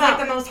you're talking about. It was like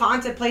the most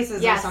haunted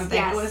places or something.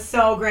 Yes. It was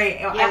so great.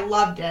 I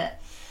loved it.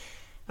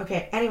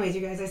 Okay, anyways,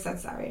 you guys, I said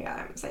sorry.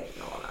 I'm saying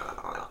no.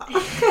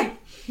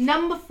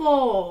 Number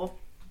 4.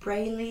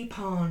 Braley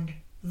Pond,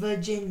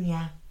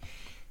 Virginia.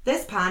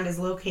 This pond is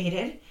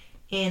located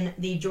in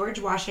the George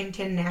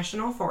Washington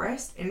National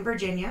Forest in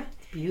Virginia.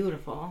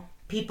 Beautiful.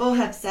 People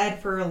have said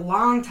for a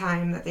long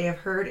time that they have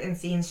heard and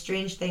seen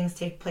strange things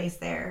take place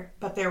there.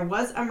 But there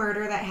was a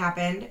murder that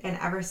happened, and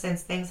ever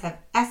since things have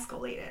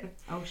escalated.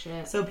 Oh,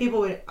 shit. So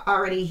people would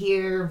already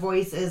hear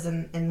voices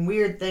and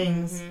weird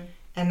things. Mm-hmm.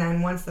 And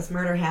then once this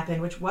murder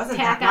happened, which wasn't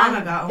that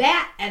long ago.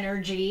 That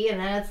energy, and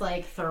then it's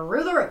like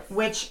through the roof.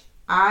 Which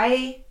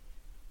I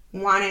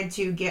wanted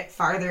to get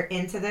farther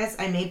into this.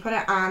 I may put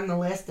it on the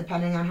list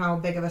depending on how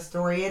big of a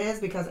story it is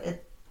because I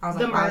was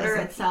like, the murder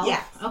itself?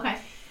 Yeah. Okay.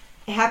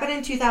 It happened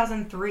in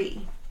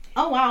 2003.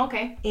 Oh, wow,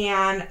 okay.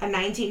 And a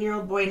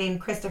 19-year-old boy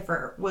named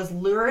Christopher was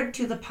lured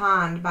to the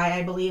pond by,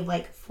 I believe,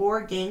 like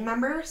 4 gang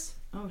members.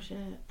 Oh, shit.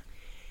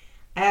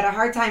 I had a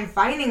hard time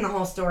finding the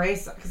whole story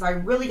because I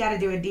really got to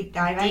do a deep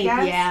dive, I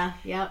guess. Yeah,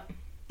 yep.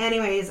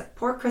 Anyways,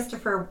 poor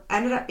Christopher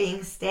ended up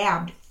being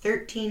stabbed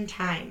 13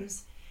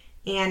 times.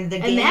 And the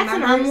gang members... And that's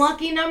an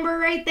unlucky number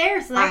right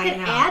there, so that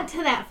could add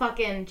to that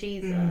fucking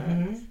Jesus.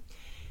 Mm-hmm.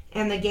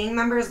 And the gang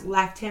members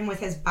left him with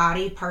his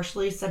body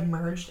partially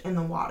submerged in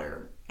the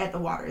water, at the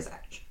water's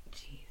edge.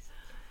 Jesus.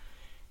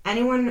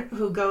 Anyone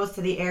who goes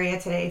to the area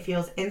today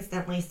feels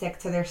instantly sick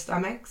to their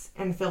stomachs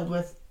and filled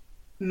with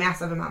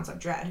massive amounts of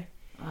dread.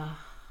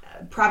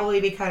 Probably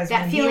because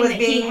that when feeling he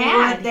was being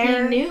lured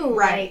there, he knew,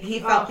 right?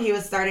 He felt he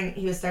was starting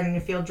to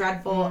feel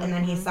dreadful, mm-hmm. and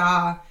then he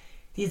saw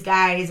these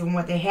guys and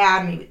what they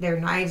had, maybe their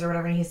knives or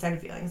whatever, and he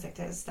started feeling sick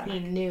to his stomach.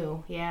 He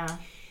knew, yeah.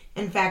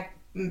 In fact,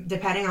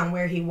 depending on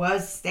where he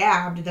was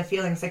stabbed, the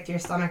feeling sick to your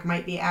stomach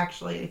might be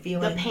actually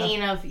feeling the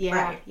pain of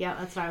right. Yeah.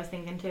 That's what I was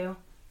thinking too.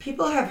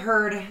 People have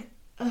heard.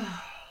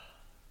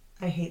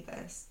 I hate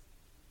this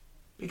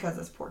because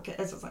this poor kid.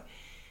 It's just like.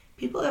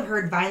 People have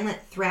heard violent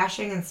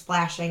thrashing and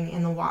splashing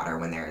in the water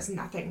when there is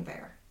nothing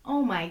there.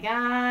 Oh my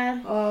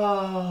God.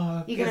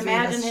 Oh. You can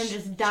imagine him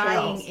just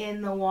dying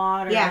in the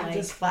water. Yeah,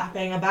 just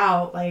flapping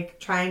about, like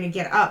trying to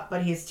get up,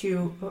 but he's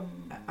too...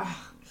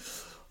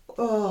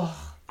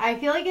 I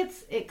feel like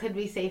it could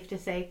be safe to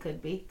say,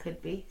 could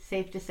be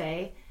safe to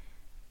say,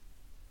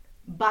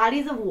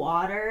 bodies of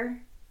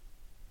water...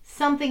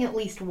 Something at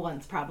least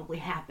once probably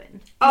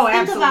happened. Oh,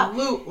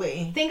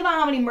 absolutely. Think about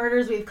how many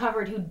murders we've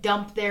covered who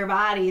dumped their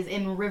bodies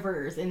in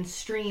rivers and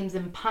streams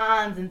and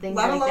ponds and things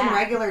like that. Let alone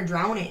regular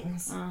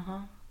drownings. Uh-huh.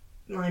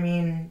 I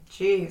mean,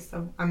 geez.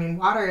 I mean,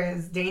 water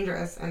is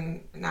dangerous,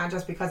 and not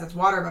just because it's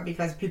water, but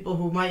because people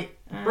who might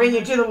bring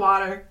you to the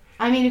water.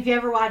 I mean, if you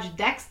ever watched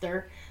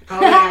Dexter.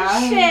 Oh,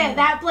 yeah. Shit,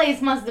 that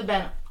place must have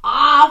been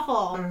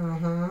awful.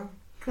 Uh-huh.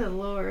 Good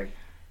Lord.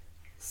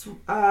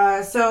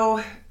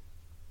 So...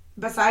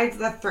 Besides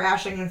the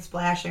thrashing and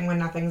splashing when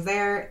nothing's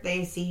there,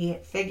 they see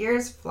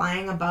figures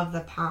flying above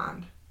the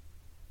pond,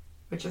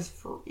 which is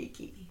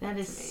freaky. That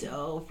is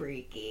so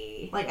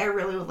freaky. Like, I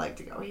really would like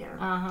to go here.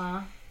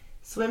 Uh-huh.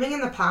 Swimming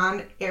in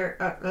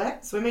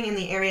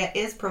the area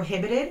is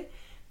prohibited,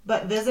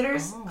 but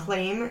visitors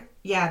claim,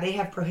 they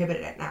have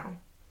prohibited it now.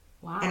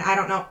 Wow. And I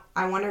don't know.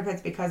 I wonder if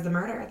it's because of the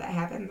murder that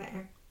happened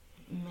there.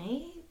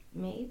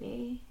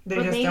 Maybe.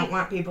 They don't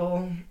want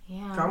people going.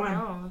 Who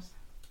knows?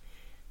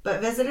 But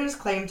visitors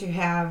claim to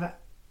have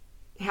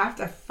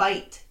to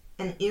fight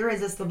an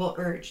irresistible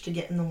urge to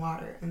get in the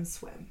water and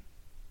swim.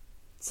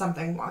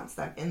 Something wants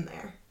them in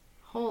there.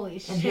 Holy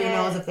shit. And who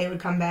knows if they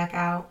would come back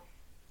out.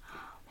 Oh,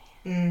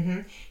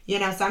 man.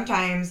 Mm-hmm.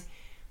 Sometimes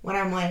when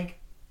I'm like,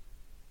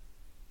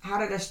 how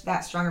did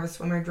that strong of a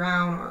swimmer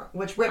drown? Or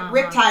which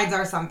riptides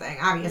are something,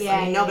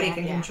 obviously. Nobody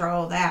can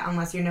control that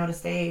unless you know to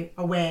stay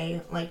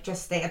away. Like,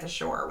 just stay at the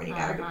shore when you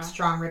got a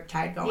strong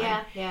riptide going.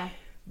 Yeah.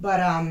 But,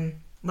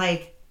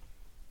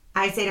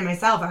 I say to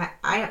myself,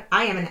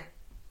 I'm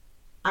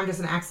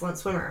just an excellent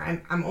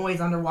swimmer. I'm always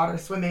underwater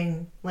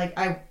swimming. Like,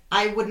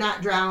 I would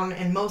not drown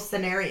in most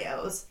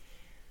scenarios.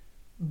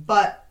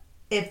 But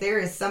if there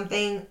is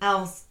something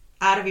else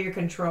out of your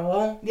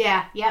control,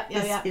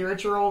 the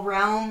spiritual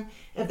realm,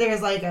 if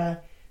there's like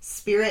a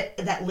spirit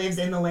that lives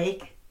in the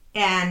lake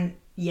and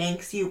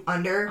yanks you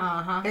under,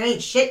 there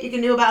ain't shit you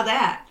can do about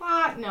that.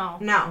 Fuck no.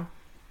 No.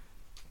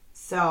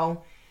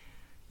 So,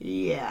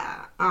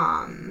 yeah.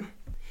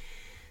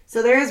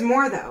 So there is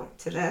more, though,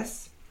 to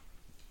this.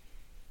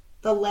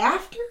 The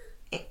laughter...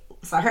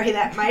 Sorry,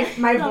 that my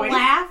voice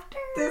laughter?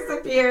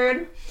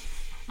 disappeared.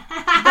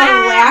 The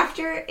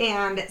laughter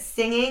and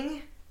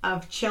singing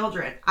of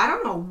children. I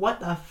don't know what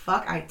the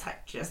fuck I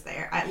typed just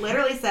there. I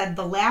literally said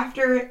the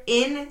laughter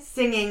in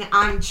singing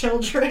on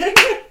children.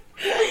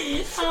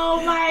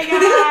 Oh my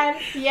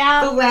god.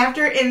 Yeah. The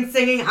laughter in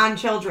singing on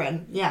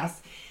children.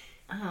 Yes.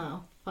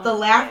 Oh. The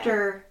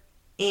laughter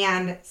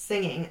and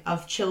singing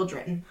of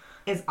children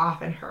is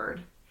often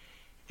heard,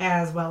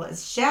 as well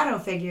as shadow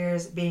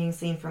figures being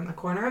seen from the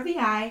corner of the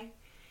eye,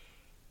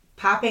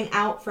 popping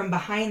out from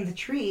behind the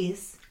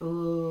trees.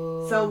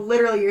 Ooh. So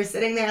literally you're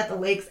sitting there at the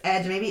lake's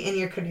edge, maybe in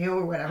your canoe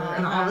or whatever,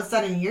 and all of a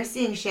sudden you're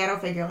seeing shadow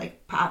figure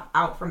like pop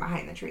out from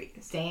behind the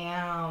trees.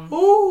 Damn.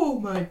 Oh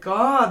my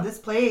god, this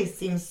place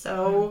seems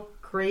so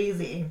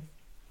crazy.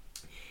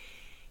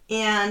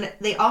 And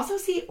they also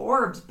see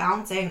orbs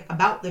bouncing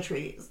about the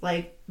trees,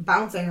 like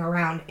bouncing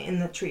around in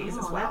the trees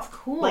as well. That's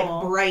cool.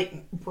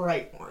 Like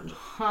bright orange.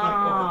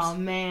 Like orbs.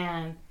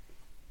 Man.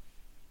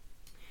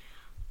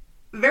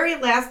 Very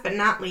last but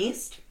not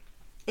least,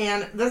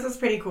 and this is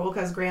pretty cool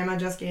because Grandma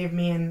just gave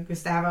me and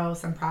Gustavo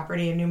some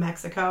property in New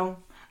Mexico.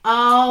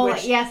 Oh,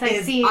 yes,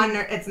 I've seen.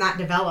 It's not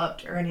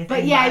developed or anything.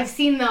 But yeah, I've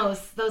seen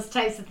those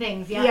types of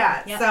things. Yeah.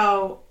 Yeah, yep.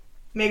 So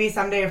maybe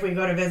someday if we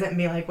go to visit and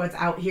be like, what's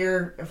out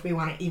here, if we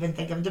want to even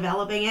think of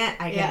developing it,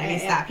 I can maybe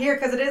stop here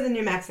because it is in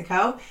New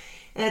Mexico.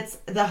 And it's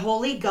the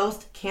Holy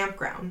Ghost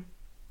Campground.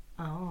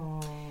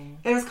 Oh.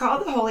 It was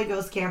called the Holy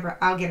Ghost Campground.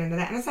 I'll get into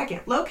that in a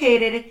second.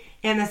 Located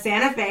in the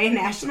Santa Fe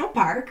National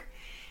Park.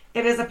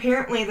 It is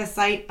apparently the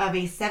site of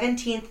a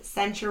 17th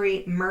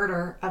century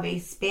murder of a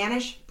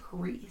Spanish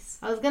priest.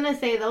 I was going to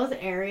say, those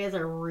areas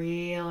are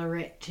real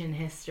rich in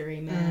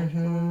history, man.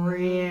 Mm-hmm.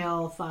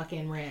 Real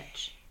fucking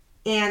rich.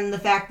 And the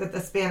fact that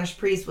the Spanish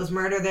priest was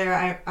murdered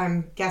there,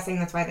 I'm guessing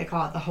that's why they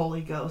call it the Holy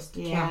Ghost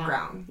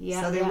Campground.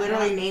 Yeah, so they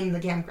literally named the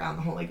campground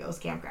the Holy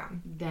Ghost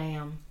Campground.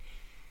 Damn.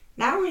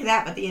 Not only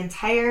that, but the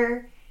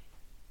entire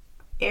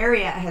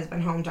area has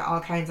been home to all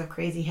kinds of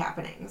crazy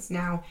happenings.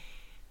 Now,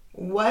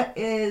 what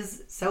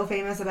is so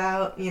famous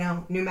about,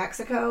 New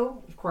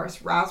Mexico? Of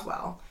course,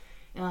 Roswell.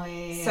 Oh,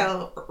 yeah.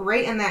 So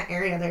right in that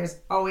area, there's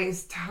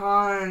always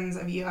tons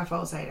of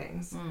UFO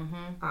sightings.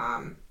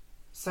 Mm-hmm.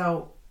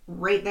 So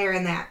right there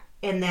in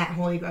that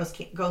Holy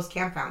Ghost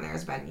Campground,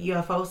 there's been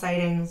UFO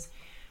sightings,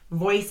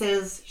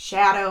 voices,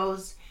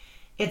 shadows.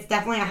 It's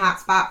definitely a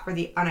hot spot for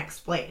the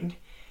unexplained.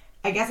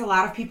 I guess a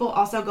lot of people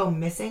also go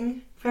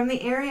missing from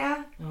the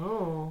area.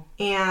 Oh.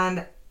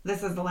 And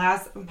this is the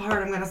last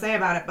part I'm going to say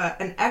about it, but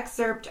an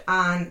excerpt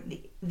on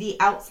the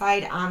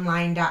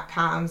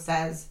outsideonline.com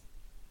says,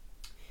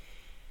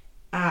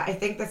 I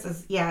think this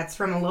is, it's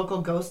from a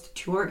local ghost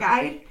tour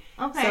guide.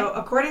 Okay. So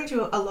according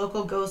to a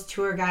local ghost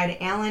tour guide,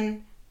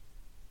 Alan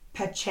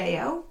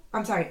Pacheco,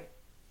 I'm sorry,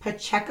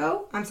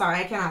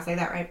 I cannot say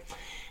that right.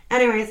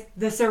 Anyways,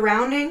 the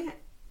surrounding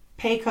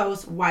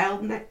Pecos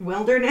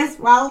wilderness,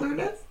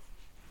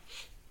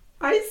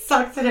 I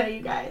suck today,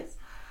 you guys.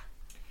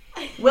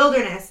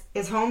 Wilderness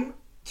is home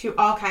to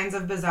all kinds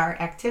of bizarre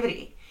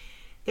activity.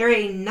 There are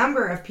a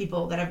number of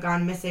people that have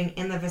gone missing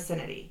in the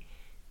vicinity.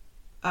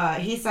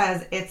 He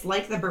says it's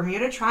like the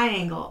Bermuda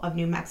Triangle of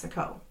New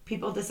Mexico.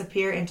 People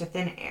disappear into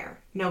thin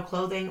air. No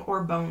clothing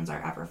or bones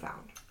are ever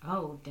found.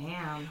 Oh,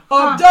 damn.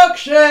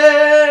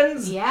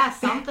 Abductions! Yeah,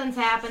 something's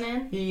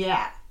happening.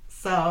 Yeah.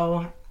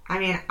 So,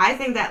 I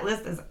think that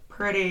list is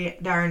pretty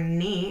darn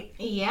neat.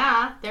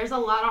 Yeah, there's a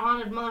lot of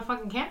haunted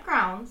motherfucking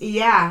campgrounds.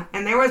 Yeah,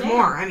 and there was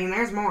more.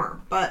 There's more.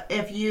 But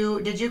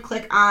did you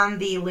click on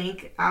the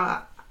link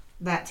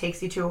that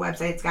takes you to a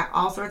website? It's got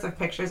all sorts of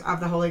pictures of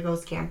the Holy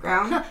Ghost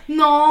Campground.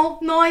 No,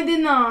 I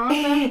did not.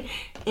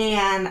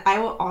 And I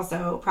will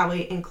also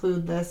probably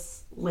include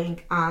this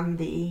link on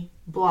the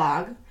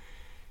blog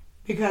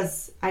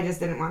because I just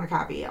didn't want to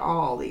copy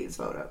all these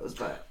photos.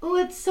 But oh,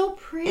 it's so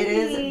pretty. It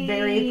is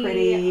very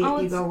pretty.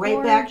 You go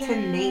right back to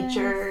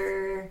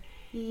nature.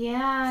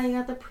 Yeah, you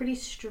got the pretty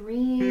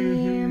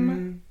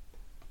stream.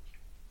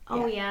 Mm-hmm.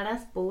 Oh, yeah,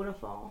 that's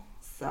beautiful.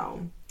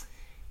 So,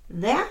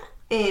 that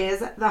is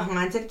the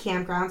haunted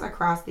campgrounds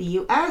across the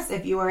U.S.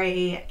 If you are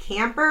a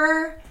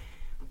camper,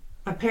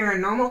 a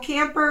paranormal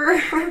camper,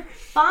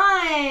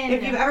 fun.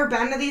 If you've ever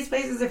been to these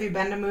places, if you've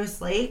been to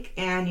Moose Lake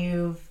and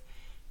you've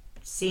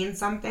seen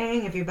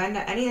something, if you've been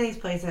to any of these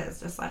places,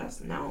 just let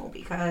us know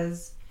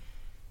because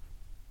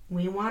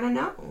we want to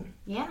know.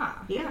 Yeah.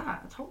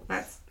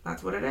 Totes.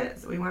 That's what it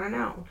is. We want to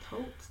know.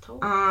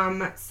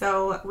 Totes.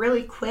 So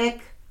really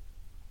quick,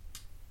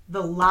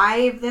 the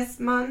live this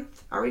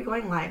month. Are we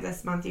going live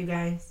this month, you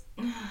guys?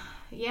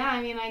 Yeah,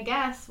 I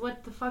guess.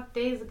 What the fuck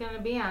day is it going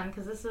to be on?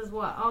 Because this is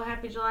what? Oh,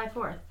 happy July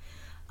 4th.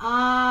 Yeah.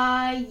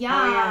 Oh,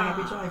 yeah,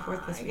 happy July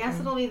 4th this weekend. I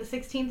guess it'll be the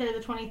 16th or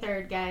the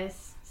 23rd,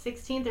 guys.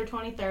 16th or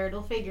 23rd.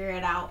 We'll figure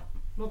it out.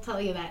 We'll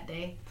tell you that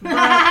day.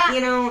 But,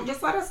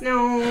 just let us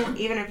know,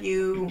 even if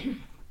you...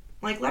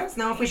 let us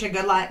know if we should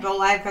go live,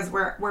 because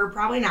we're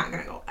probably not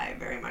going to go live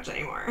very much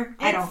anymore.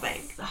 I don't think.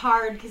 It's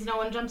hard because no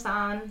one jumps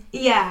on.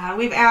 Yeah,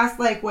 we've asked,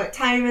 what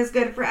time is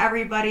good for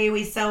everybody.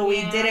 We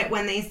did it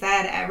when they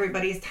said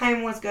everybody's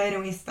time was good,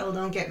 and we still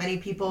don't get many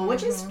people,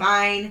 which is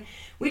fine.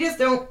 We just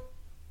don't,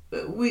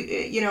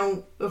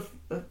 if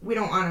we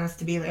don't want us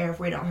to be there if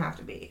we don't have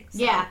to be. So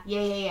Yeah.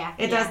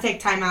 It does take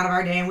time out of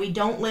our day, and we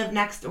don't live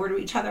next door to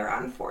each other,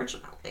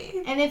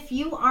 unfortunately. And if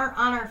you aren't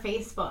on our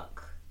Facebook,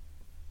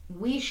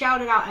 we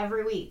shout it out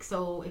every week.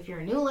 So if you're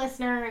a new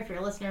listener, if you're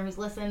a listener who's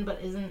listened but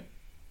isn't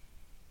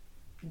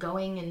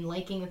going and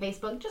liking the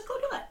Facebook, just go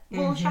do it.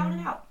 We'll shout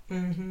it out.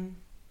 Mm-hmm.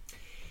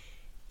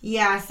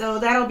 Yeah, so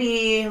that'll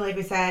be, like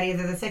we said,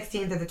 either the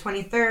 16th or the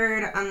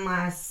 23rd,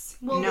 unless...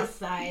 We'll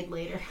decide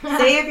later.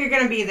 Say if you're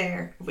going to be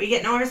there. If we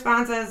get no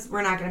responses,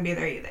 we're not going to be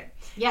there either.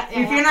 Yeah.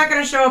 If you're not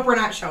going to show up, we're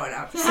not showing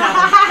up. So,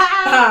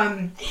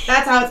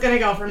 that's how it's going to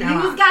go from now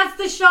on. Who's got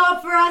to show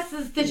up for us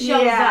is the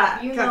shows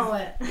up. You know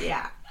it.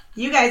 Yeah.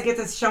 You guys get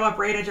to show up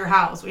right at your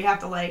house. We have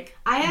to, I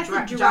have to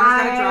drive. John's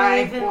got to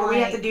drive, or we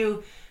have to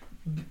do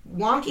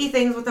wonky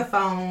things with the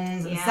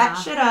phones and set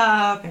shit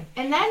up.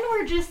 And then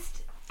we're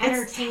just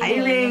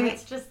entertaining.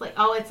 It's just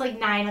it's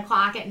 9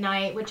 o'clock at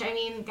night, which,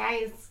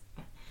 guys,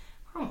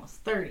 we're almost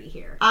 30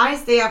 here. I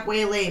stay up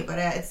way late, but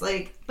it's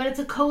But it's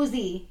a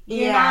cozy.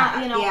 You're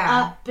not,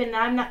 up, and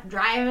I'm not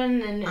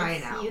driving, and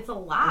it's a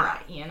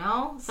lot,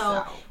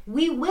 So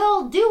we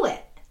will do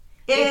it.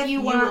 If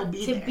you want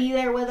to be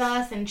there with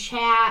us and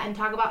chat and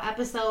talk about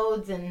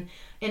episodes and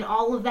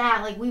all of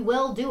that, we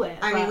will do it.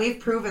 We've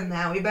proven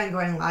that. We've been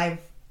going live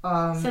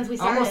since we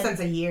started. Almost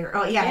since a year.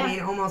 Oh,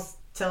 yeah. Almost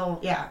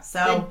till,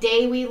 So the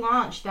day we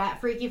launched,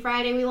 that Freaky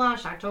Friday we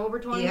launched, October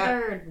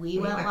 23rd, we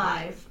went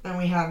live. And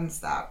we haven't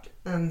stopped.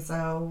 And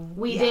so...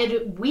 We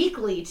did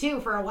weekly, too,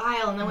 for a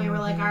while. And then we were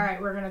all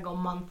right, we're going to go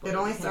monthly. It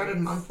only started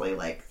monthly,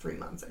 3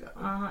 months ago.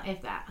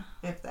 If that.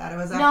 If that. It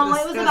was after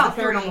it was about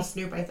the Paranormal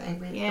Snoop, I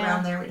think.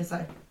 Around there we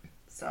decided.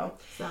 So,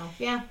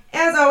 yeah.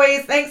 As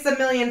always, thanks a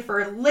million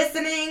for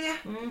listening.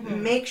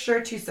 Make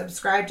sure to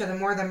subscribe to the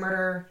More Than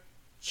Murder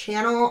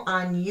channel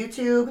on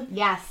YouTube.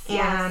 Yes.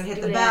 And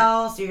hit the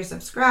bell so you're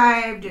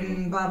subscribed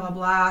and blah, blah,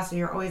 blah. So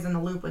you're always in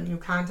the loop when new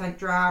content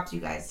drops.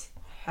 You guys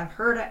have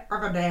heard it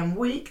every damn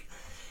week.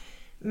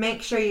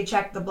 Make sure you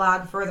check the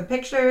blog for the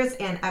pictures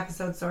and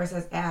episode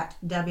sources at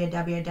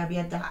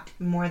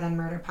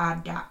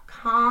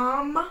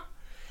www.morethanmurderpod.com.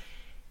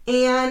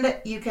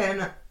 And you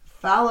can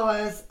follow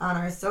us on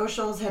our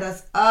socials. Hit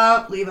us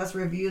up. Leave us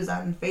reviews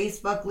on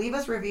Facebook. Leave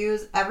us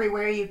reviews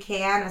everywhere you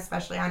can,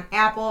 especially on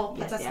Apple.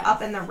 Gets us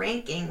up in the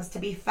rankings to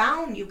be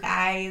found, you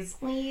guys.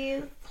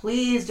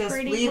 Please just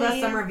leave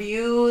us some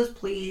reviews,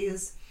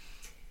 please.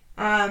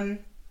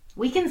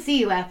 We can see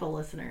you, Apple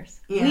listeners.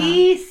 Yeah.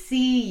 We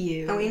see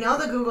you. And we know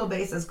the Google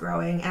base is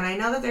growing, and I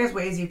know that there's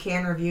ways you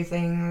can review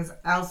things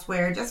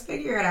elsewhere. Just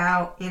figure it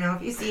out.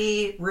 If you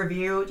see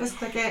review, just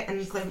click it and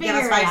give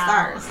us 5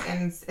 stars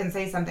and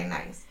say something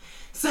nice.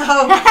 So,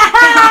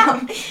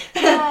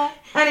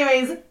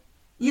 anyways,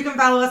 you can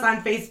follow us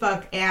on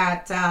Facebook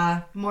at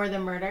More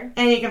Than Murder.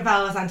 And you can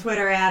follow us on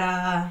Twitter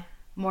at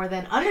More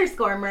Than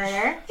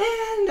 _Murder.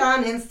 And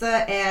on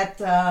Insta at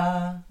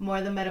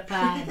More Than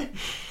Metapod.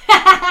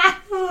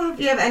 If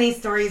you have any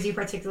stories you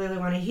particularly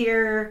want to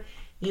hear,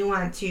 you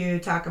want to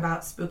talk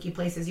about spooky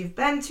places you've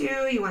been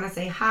to, you want to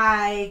say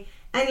hi,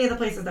 any of the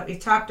places that we've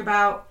talked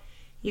about,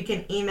 you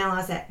can email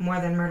us at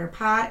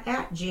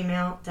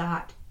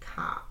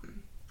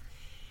morethanmurderpod@gmail.com.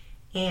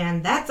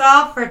 And that's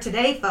all for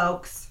today,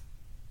 folks.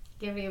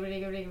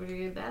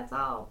 That's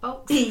all,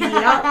 folks.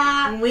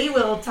 Yep. We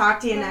will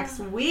talk to you next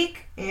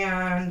week,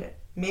 and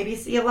maybe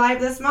see you live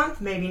this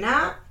month, maybe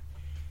not.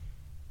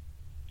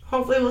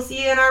 Hopefully we'll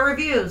see you in our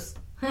reviews.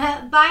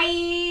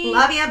 Bye.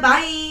 Love ya.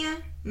 Bye.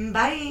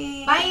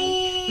 Bye.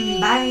 Bye.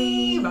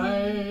 Bye.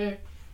 Bye.